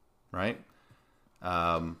 right?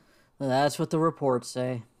 That's what the reports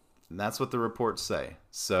say. That's what the reports say.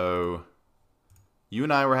 So, you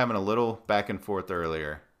and I were having a little back and forth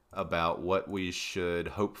earlier about what we should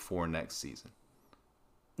hope for next season.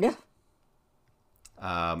 Yeah.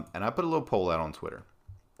 And I put a little poll out on Twitter.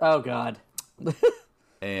 Oh God.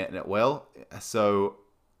 And well, so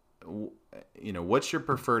what's your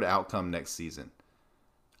preferred outcome next season?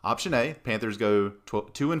 Option A: Panthers go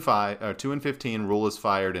 2-15. Rule is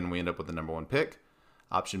fired, and we end up with the number 1 pick.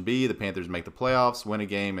 Option B: the Panthers make the playoffs, win a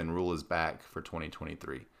game, and Rule is back for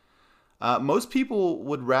 2023. Most people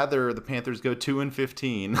would rather the Panthers go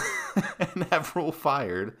 2-15 and have Rule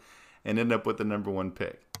fired and end up with the number 1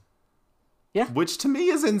 pick. Yeah. Which to me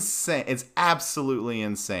is insane. It's absolutely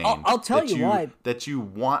insane. I'll tell you why. That you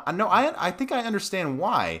want. No, I think I understand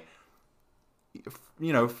why.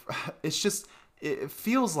 It's just, it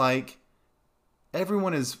feels like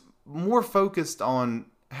everyone is more focused on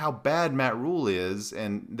how bad Matt Rule is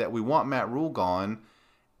and that we want Matt Rule gone.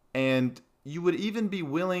 And you would even be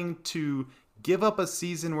willing to give up a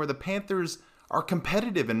season where the Panthers are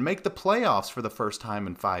competitive and make the playoffs for the first time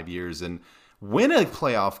in 5 years and win a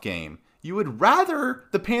playoff game. You would rather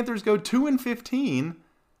the Panthers go 2-15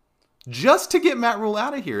 just to get Matt Rule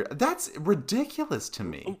out of here. That's ridiculous to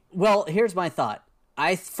me. Well, here's my thought.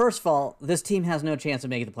 First of all, this team has no chance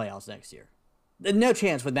of making the playoffs next year. No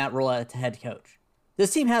chance with Matt Rule as head coach.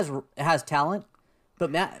 This team has talent,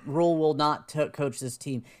 but Matt Rule will not coach this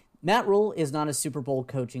team. Matt Rule is not a Super Bowl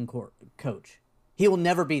coaching coach. He will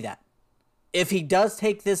never be that. If he does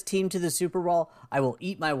take this team to the Super Bowl, I will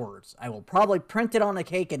eat my words. I will probably print it on a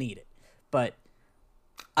cake and eat it. But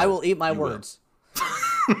I will eat my words.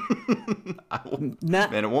 And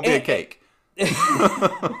it won't be a cake.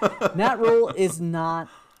 Matt Rule is not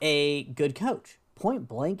a good coach. Point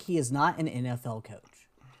blank, he is not an NFL coach.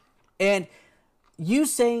 And you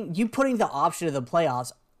putting the option of the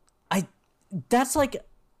playoffs, that's like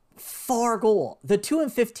far goal. The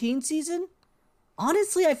 2-15 season,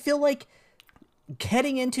 honestly, I feel like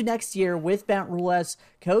heading into next year with Matt Rule as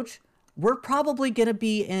coach, we're probably going to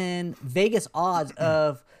be in Vegas odds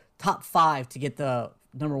of top 5 to get the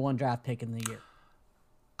number 1 draft pick in the year.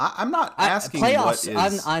 I'm not asking playoffs.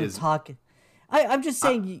 What talking. I'm just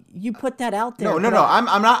saying you put that out there. No.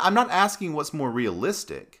 I'm not asking what's more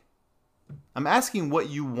realistic. I'm asking what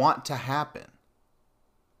you want to happen.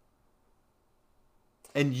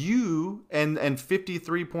 And you and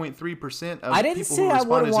 53.3% of people who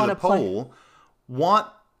responded to the poll want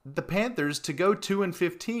the Panthers to go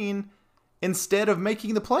 2-15 instead of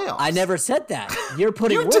making the playoffs. I never said that. You're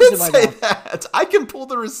putting you words did in my say mouth. That. I can pull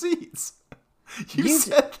the receipts. You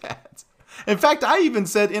said that. In fact, I even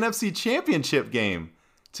said NFC Championship game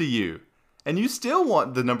to you, and you still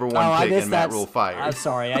want the number 1 pick and Matt Rule fired. I'm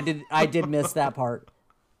sorry, I did miss that part.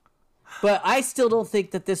 But I still don't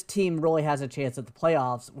think that this team really has a chance at the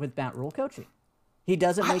playoffs with Matt Rule coaching. He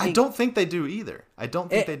doesn't make I don't think they do either.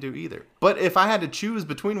 But if I had to choose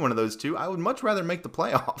between one of those two, I would much rather make the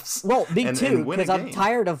playoffs. Well, me too, because I'm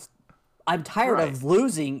tired of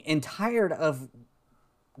losing and tired of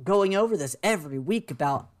going over this every week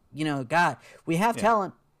about, God, we have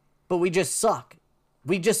talent, but we just suck.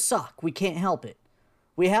 We just suck. We can't help it.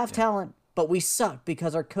 We have talent, but we suck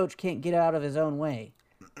because our coach can't get out of his own way.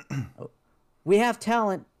 We have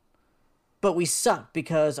talent, but we suck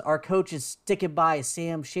because our coach is sticking by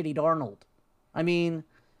Sam Shitty Darnold. I mean,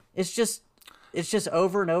 it's just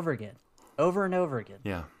over and over again. Over and over again.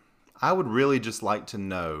 Yeah. I would really just like to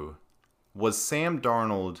know, was Sam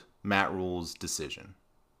Darnold Matt Rule's decision?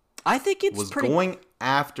 I think it's going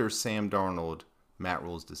after Sam Darnold Matt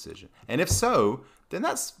Rule's decision. And if so, then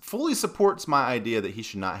that fully supports my idea that he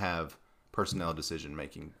should not have personnel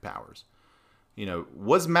decision-making powers.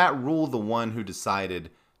 Was Matt Rule the one who decided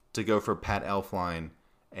to go for Pat Elflein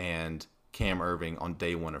and Cam Irving on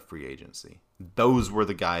day 1 of free agency? Those were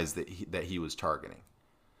the guys that he was targeting.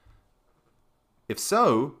 If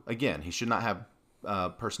so, again, he should not have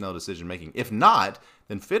personnel decision-making. If not,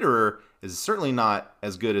 then Fitterer is certainly not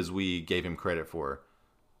as good as we gave him credit for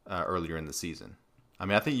earlier in the season. I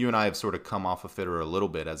mean, I think you and I have sort of come off of Fitterer a little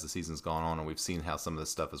bit as the season's gone on, and we've seen how some of this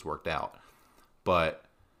stuff has worked out. But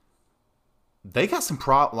they got some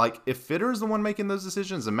if Fitterer's the one making those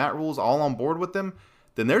decisions and Matt Rule's all on board with them,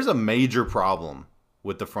 then there's a major problem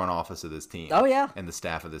with the front office of this team. Oh, yeah. And the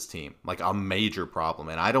staff of this team. Like, a major problem.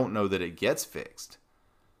 And I don't know that it gets fixed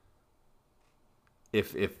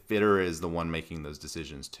if Fitterer is the one making those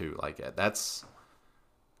decisions too. Like, that's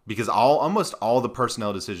because almost all the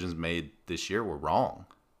personnel decisions made this year were wrong.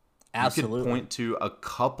 Absolutely. You could point to a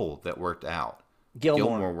couple that worked out.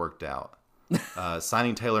 Gilmore worked out.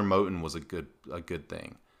 Signing Taylor Moton was a good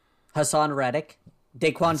thing. Hassan Reddick,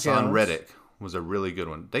 Daquan Jones. Hassan Reddick was a really good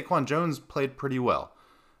one. Daquan Jones played pretty well.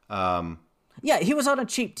 Yeah, he was on a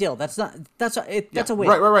cheap deal. That's a win.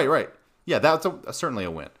 Right. Yeah, that's certainly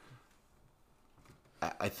a win.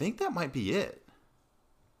 I think that might be it.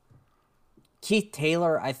 Keith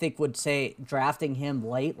Taylor, I think, would say drafting him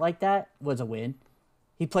late like that was a win.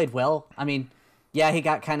 He played well. I mean, yeah, he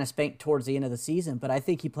got kind of spanked towards the end of the season, but I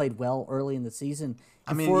think he played well early in the season.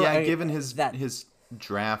 Given his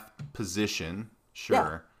draft position, sure.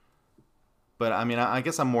 Yeah. But, I mean, I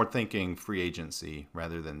guess I'm more thinking free agency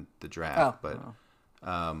rather than the draft.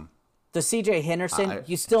 The C.J. Henderson,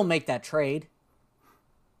 you still make that trade.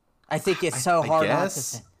 I think it's so hard not to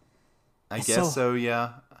say. I guess so,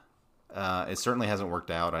 yeah. It certainly hasn't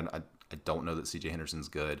worked out. I don't know that C.J. Henderson's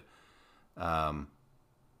good. The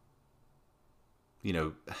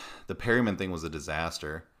Perryman thing was a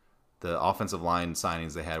disaster. The offensive line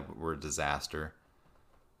signings they had were a disaster.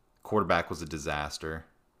 Quarterback was a disaster.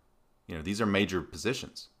 These are major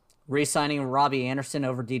positions. Re-signing Robbie Anderson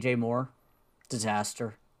over DJ Moore,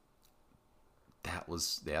 disaster.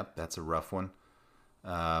 That's a rough one.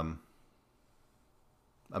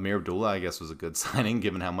 Amir Abdullah, I guess, was a good signing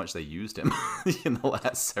given how much they used him in the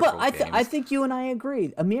last several games. I think you and I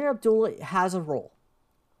agree. Amir Abdullah has a role.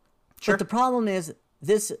 Sure. But the problem is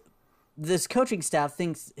this coaching staff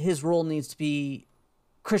thinks his role needs to be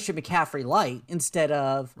Christian McCaffrey light instead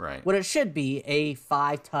of what it should be, a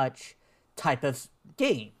 5-touch type of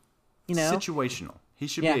game. Situational. He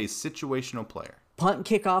should be a situational player. Punt and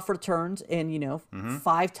kickoff returns and,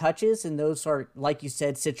 5 touches, and those are, like you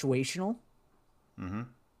said, situational. Mm-hmm.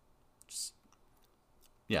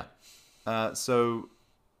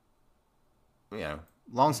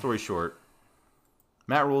 Long story short,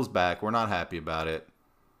 Matt Rule's back. We're not happy about it.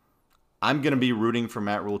 I'm going to be rooting for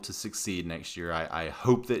Matt Rule to succeed next year. I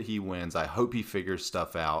hope that he wins. I hope he figures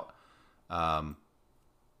stuff out. I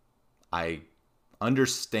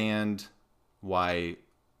understand why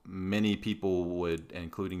many people would,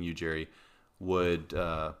 including you, Jerry, would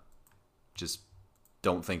just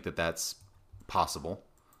don't think that that's possible.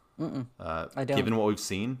 I don't. Given what we've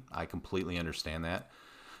seen, I completely understand that.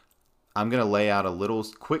 I'm going to lay out a little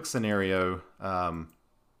quick scenario.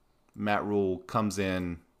 Matt Rule comes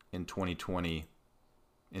in 2020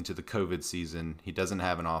 into the COVID season. He doesn't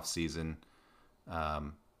have an off season.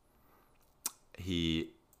 He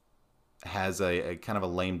has a kind of a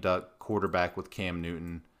lame duck quarterback with Cam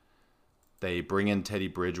Newton. They bring in Teddy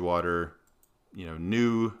Bridgewater,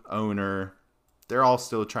 new owner. They're all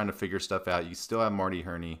still trying to figure stuff out. You still have Marty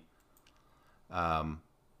Hurney.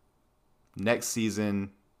 Next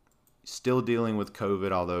season, still dealing with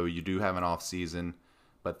COVID, although you do have an off season,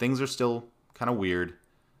 but things are still kind of weird.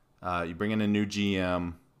 You bring in a new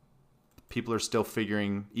GM. People are still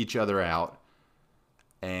figuring each other out.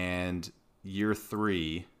 And year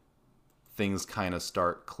 3, things kind of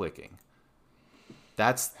start clicking.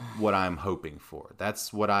 That's what I'm hoping for.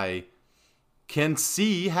 That's what I can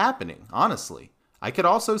see happening, honestly. I could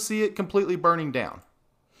also see it completely burning down,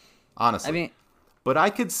 honestly. But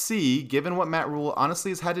I could see, given what Matt Rule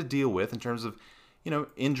honestly has had to deal with in terms of,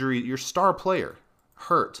 injury, your star player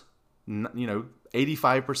hurt,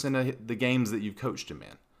 85% of the games that you've coached him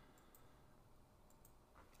in.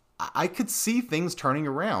 I could see things turning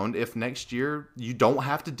around if next year you don't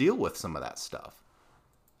have to deal with some of that stuff.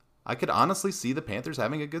 I could honestly see the Panthers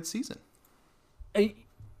having a good season.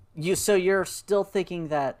 So you're still thinking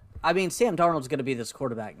that, Sam Darnold's going to be this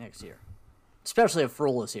quarterback next year, especially if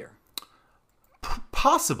Rule is here.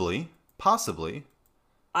 Possibly.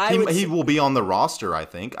 He will be on the roster, I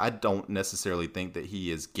think. I don't necessarily think that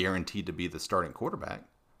he is guaranteed to be the starting quarterback.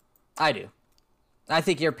 I do. I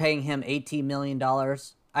think you're paying him $18 million.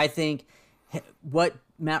 I think what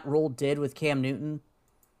Matt Rule did with Cam Newton,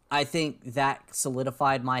 I think that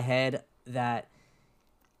solidified my head that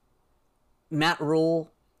Matt Rule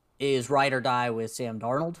is ride or die with Sam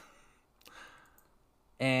Darnold.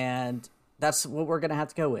 And that's what we're going to have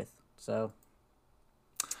to go with. So...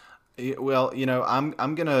 Well,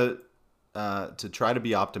 I'm going to try to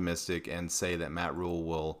be optimistic and say that Matt Rule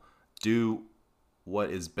will do what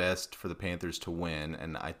is best for the Panthers to win.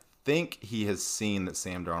 And I think he has seen that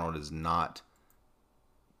Sam Darnold is not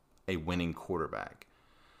a winning quarterback.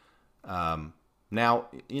 Now,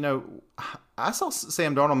 I saw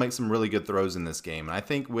Sam Darnold make some really good throws in this game. And I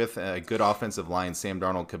think with a good offensive line, Sam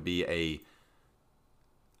Darnold could be a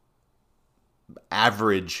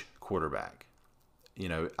average quarterback.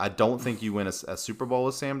 I don't think you win a Super Bowl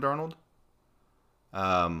with Sam Darnold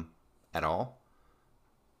at all.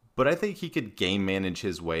 But I think he could game manage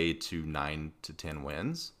his way to 9 to 10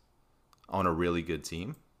 wins on a really good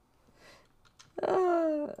team.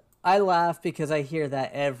 I laugh because I hear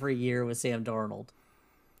that every year with Sam Darnold.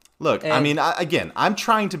 Look, I'm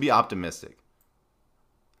trying to be optimistic.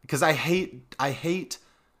 Because I hate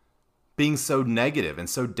being so negative and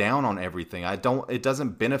so down on everything. It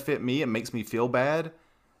doesn't benefit me. It makes me feel bad.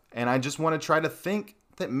 and I just want to try to think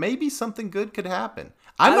that maybe something good could happen.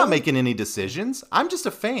 I'm not making any decisions. I'm just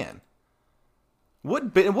a fan.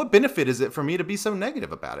 What benefit is it for me to be so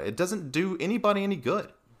negative about it? It doesn't do anybody any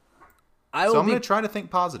good. So I'm going to try to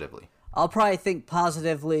think positively. I'll probably think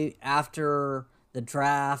positively after the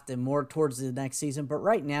draft and more towards the next season. But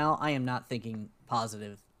right now, I am not thinking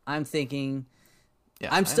positive. I'm thinking. Yeah,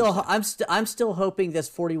 I'm still hoping this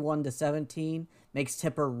 41-17 makes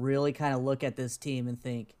Tipper really kind of look at this team and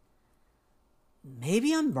think,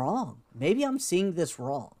 maybe I'm wrong. Maybe I'm seeing this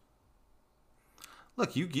wrong.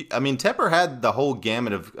 Look, I mean, Tepper had the whole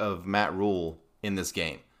gamut of Matt Rule in this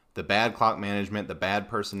game. The bad clock management, the bad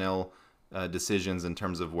personnel decisions in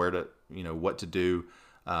terms of what to do.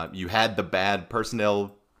 You had the bad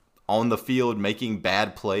personnel on the field making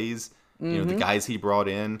bad plays. Mm-hmm. The guys he brought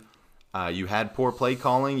in. You had poor play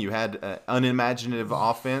calling. You had unimaginative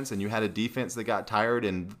offense, and you had a defense that got tired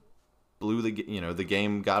and blew the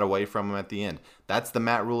game got away from him at the end. That's the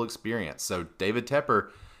Matt Rule experience. So David Tepper,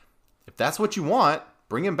 if that's what you want,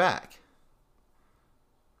 bring him back.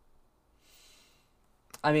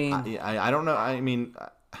 I mean, I don't know. I mean,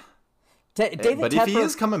 David but Tepper, if he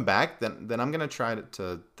is coming back, then I'm going to try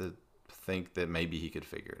to think that maybe he could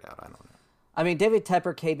figure it out. I don't know. I mean, David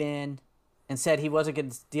Tepper came in and said he wasn't going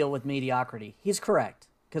to deal with mediocrity. He's correct,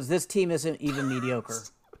 because this team isn't even mediocre.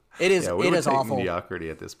 It is. We it is awful. Mediocrity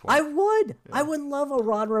at this point. I would. Yeah. I would love a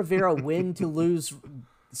Ron Rivera win to lose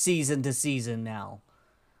season to season. Now,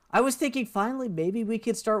 I was thinking finally maybe we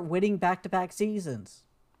could start winning back-to-back seasons.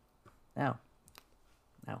 No.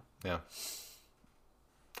 Yeah.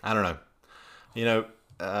 I don't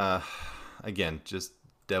know. Again, just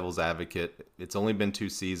devil's advocate. It's only been 2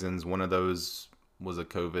 seasons. One of those was a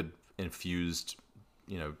COVID-infused,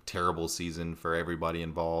 terrible season for everybody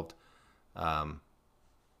involved.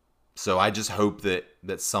 So I just hope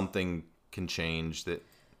that something can change. That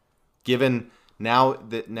given now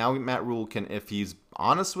Matt Rule can, if he's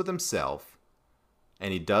honest with himself,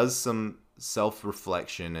 and he does some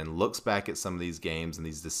self-reflection and looks back at some of these games and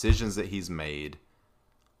these decisions that he's made,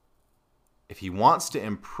 if he wants to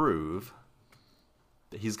improve,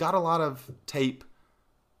 he's got a lot of tape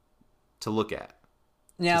to look at.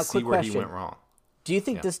 Now, to see where he went wrong. Do you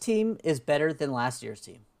think this team is better than last year's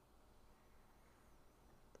team?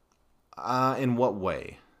 In what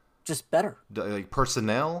way? Just better. Like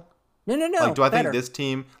personnel? No. Like, do I better. think this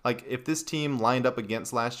team, like, if this team lined up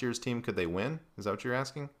against last year's team, could they win? Is that what you're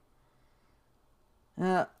asking?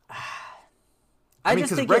 I mean,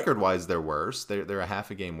 because record-wise, they're worse. They're a half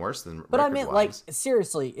a game worse than. But I meant, like,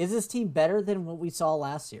 seriously, is this team better than what we saw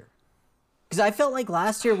last year? Because I felt like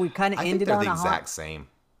last year we kind of ended on a hot. I think they're the exact same.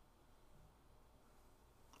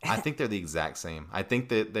 I think they're the exact same. I think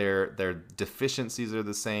that their deficiencies are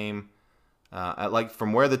the same. Like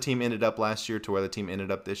from where the team ended up last year to where the team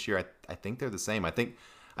ended up this year, I think they're the same. I think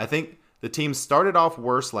the team started off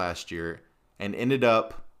worse last year and ended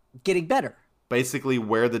up getting better. Basically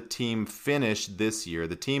where the team finished this year.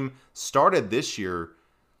 The team started this year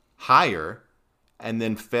higher and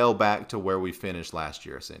then fell back to where we finished last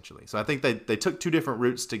year, essentially. So I think they took 2 different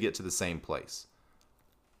routes to get to the same place.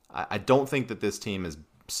 I don't think that this team is...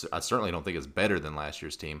 I certainly don't think it's better than last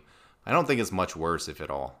year's team. I don't think it's much worse, if at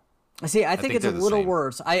all. See, I think it's a little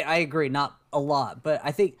worse. I agree, not a lot, but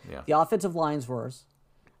I think the offensive line's worse.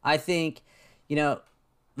 I think,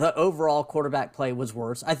 the overall quarterback play was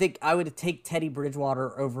worse. I think I would take Teddy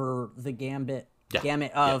Bridgewater over the gamut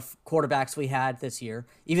of quarterbacks we had this year.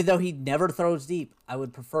 Even though he never throws deep, I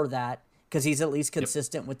would prefer that because he's at least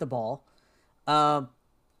consistent with the ball.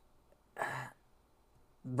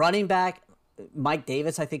 Running back, Mike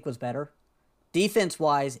Davis, I think, was better.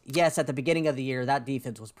 Defense-wise, yes, at the beginning of the year, that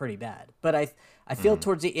defense was pretty bad. But I feel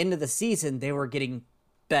towards the end of the season, they were getting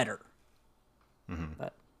better. Mm-hmm.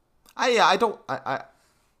 But I don't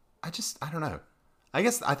know. I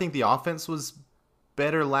guess I think the offense was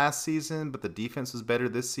better last season, but the defense was better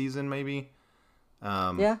this season, maybe.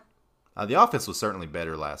 The offense was certainly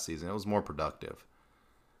better last season. It was more productive.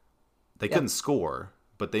 They couldn't score,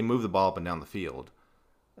 but they moved the ball up and down the field.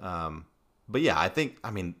 But yeah,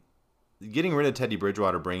 getting rid of Teddy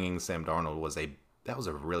Bridgewater, bringing Sam Darnold was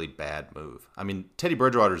a really bad move. I mean, Teddy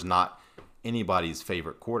Bridgewater's not anybody's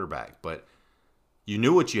favorite quarterback, but you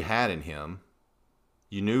knew what you had in him.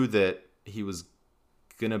 You knew that he was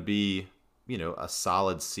going to be, a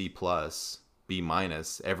solid C+, B-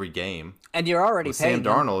 every game. And you're already paying Sam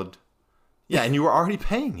Darnold. Yeah, and you were already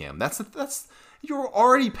paying him. You were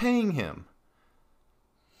already paying him.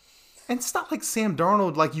 And it's not like Sam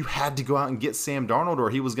Darnold, like you had to go out and get Sam Darnold or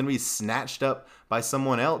he was going to be snatched up by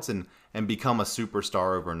someone else and become a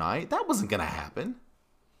superstar overnight. That wasn't going to happen.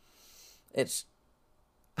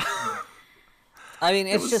 I mean,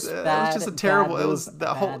 it's just bad. It was just a terrible. It was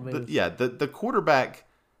the whole. The quarterback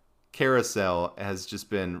carousel has just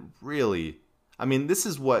been really. I mean, this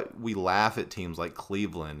is what we laugh at teams like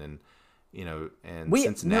Cleveland and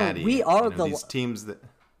Cincinnati. No, we are these teams that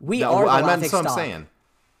we are. The laughing stock. I'm saying.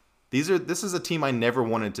 This is a team I never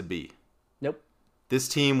wanted to be. Nope. This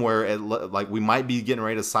team where we might be getting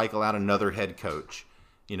ready to cycle out another head coach.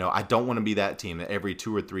 I don't want to be that team that every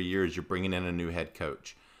 2 or 3 years you're bringing in a new head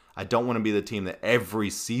coach. I don't want to be the team that every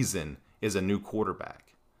season is a new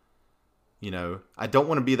quarterback. I don't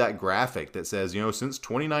want to be that graphic that says, since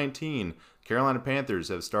 2019, Carolina Panthers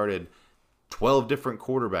have started 12 different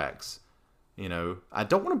quarterbacks. I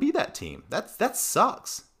don't want to be that team. That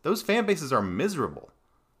sucks. Those fan bases are miserable.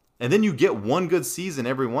 And then you get one good season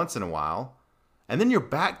every once in a while, and then you're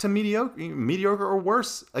back to mediocre or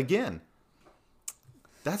worse again.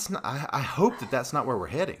 That's not. I hope that's not where we're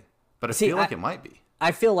heading, but I feel like it might be.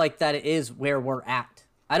 I feel like that is where we're at.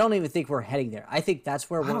 I don't even think we're heading there. I think that's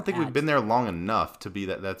where we're at. I don't think we've been there long enough to be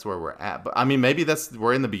that's where we're at. But I mean, maybe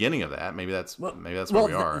we're in the beginning of that. Maybe that's where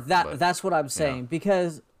we are. That's what I'm saying,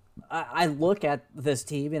 because I look at this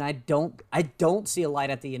team and I don't see a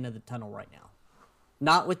light at the end of the tunnel right now.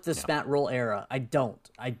 Not with this Matt Rule era. I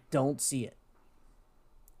don't see it.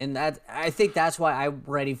 And I think that's why I'm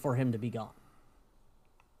ready for him to be gone.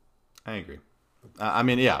 I agree. I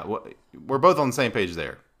mean, yeah, we're both on the same page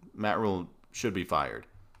there. Matt Rule should be fired.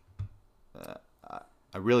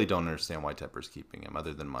 I really don't understand why Tepper's keeping him,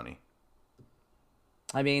 other than money.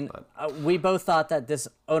 I mean, we both thought that this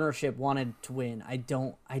ownership wanted to win. I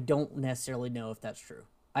don't necessarily know if that's true.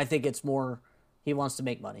 I think it's more he wants to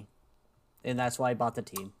make money, and that's why he bought the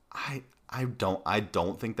team. I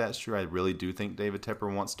don't think that's true. I really do think David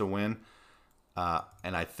Tepper wants to win,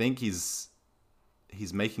 and I think he's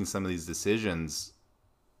making some of these decisions.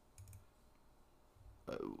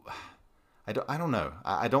 I don't know.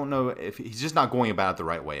 I don't know if he's just not going about it the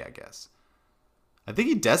right way, I guess. I think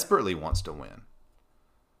he desperately wants to win.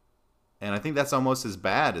 And I think that's almost as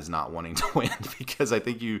bad as not wanting to win, because I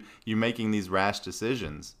think you making these rash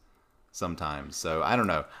decisions sometimes. So I don't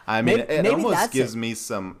know. I mean, it almost gives me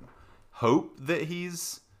some hope that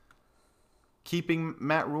he's keeping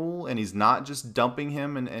Matt Rule and he's not just dumping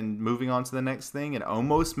him and moving on to the next thing. It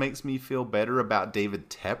almost makes me feel better about David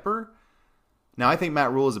Tepper. Now, I think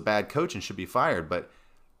Matt Rule is a bad coach and should be fired, but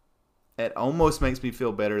it almost makes me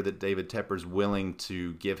feel better that David Tepper's willing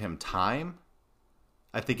to give him time.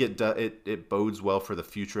 I think it bodes well for the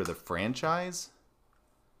future of the franchise.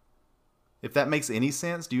 If that makes any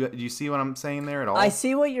sense, do you see what I'm saying there at all? I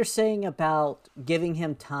see what you're saying about giving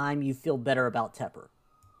him time. You feel better about Tepper,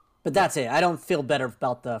 but that's it. I don't feel better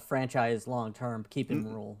about the franchise long term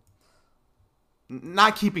keeping Rule.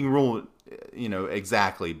 Not keeping Rule,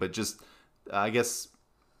 exactly, but just I guess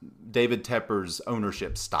David Tepper's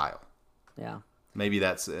ownership style. Yeah, maybe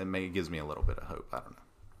it gives me a little bit of hope. I don't know.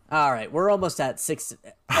 All right, we're almost at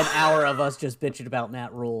an hour of us just bitching about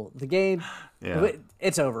Matt Rule. The game,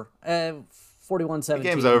 it's over. 41-17. The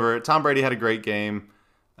game's over. Tom Brady had a great game.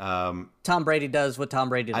 Tom Brady does what Tom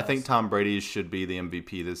Brady does. I think Tom Brady should be the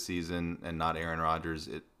MVP this season and not Aaron Rodgers.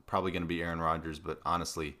 It's probably going to be Aaron Rodgers, but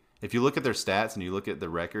honestly, if you look at their stats and you look at the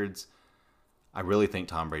records, I really think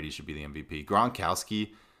Tom Brady should be the MVP. Gronkowski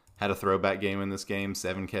had a throwback game in this game,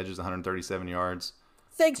 7 catches, 137 yards.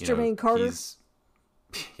 Thanks, Jermaine Carter.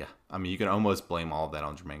 Yeah, I mean, you can almost blame all of that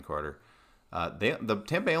on Jermaine Carter. The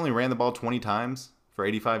Tampa Bay only ran the ball 20 times for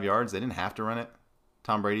 85 yards. They didn't have to run it.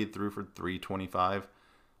 Tom Brady threw for 325.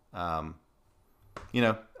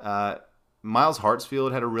 Miles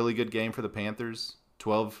Hartsfield had a really good game for the Panthers.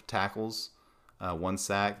 12 tackles, 1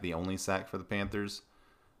 sack, the only sack for the Panthers.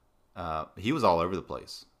 He was all over the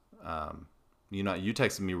place. You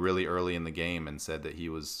texted me really early in the game and said that he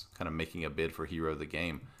was kind of making a bid for hero of the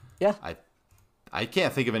game. Yeah. I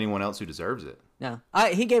can't think of anyone else who deserves it. No.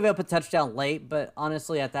 He gave up a touchdown late, but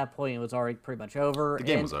honestly, at that point, it was already pretty much over. The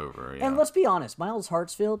game was over, yeah. And let's be honest, Miles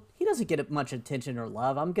Hartsfield, he doesn't get much attention or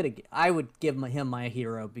love. I would give him my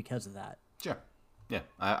hero because of that. Sure. Yeah,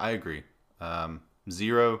 I agree.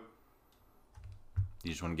 0. You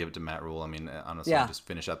just want to give it to Matt Rule? I mean, honestly, just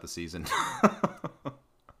finish out the season.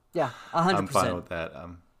 Yeah, 100%. I'm fine with that.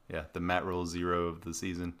 The Matt Rule 0 of the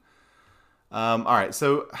season. All right,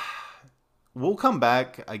 so we'll come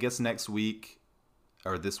back, I guess, next week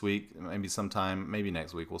or this week, maybe sometime, maybe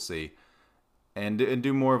next week. We'll see, and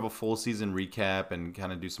do more of a full season recap and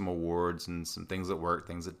kind of do some awards and some things that worked,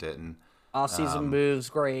 things that didn't. Off-season moves,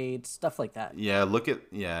 grades, stuff like that. Yeah,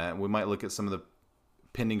 we might look at some of the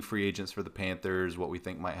pending free agents for the Panthers, what we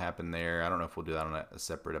think might happen there. I don't know if we'll do that on a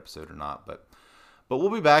separate episode or not, but we'll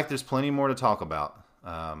be back. There's plenty more to talk about.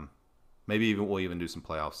 Maybe we'll even do some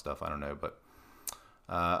playoff stuff. I don't know, but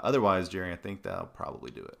otherwise, Jerry, I think that'll probably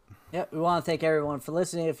do it. Yep, we want to thank everyone for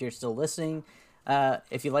listening. If you're still listening,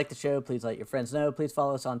 if you like the show, please let your friends know. Please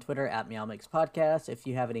follow us on Twitter at MeowMixPodcast. If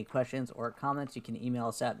you have any questions or comments, you can email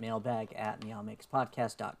us at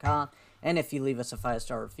mailbag@meowmixpodcast.com. And if you leave us a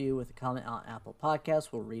 5-star review with a comment on Apple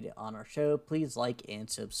Podcasts, we'll read it on our show. Please like and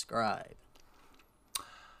subscribe.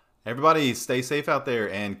 Everybody, stay safe out there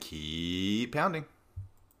and keep pounding.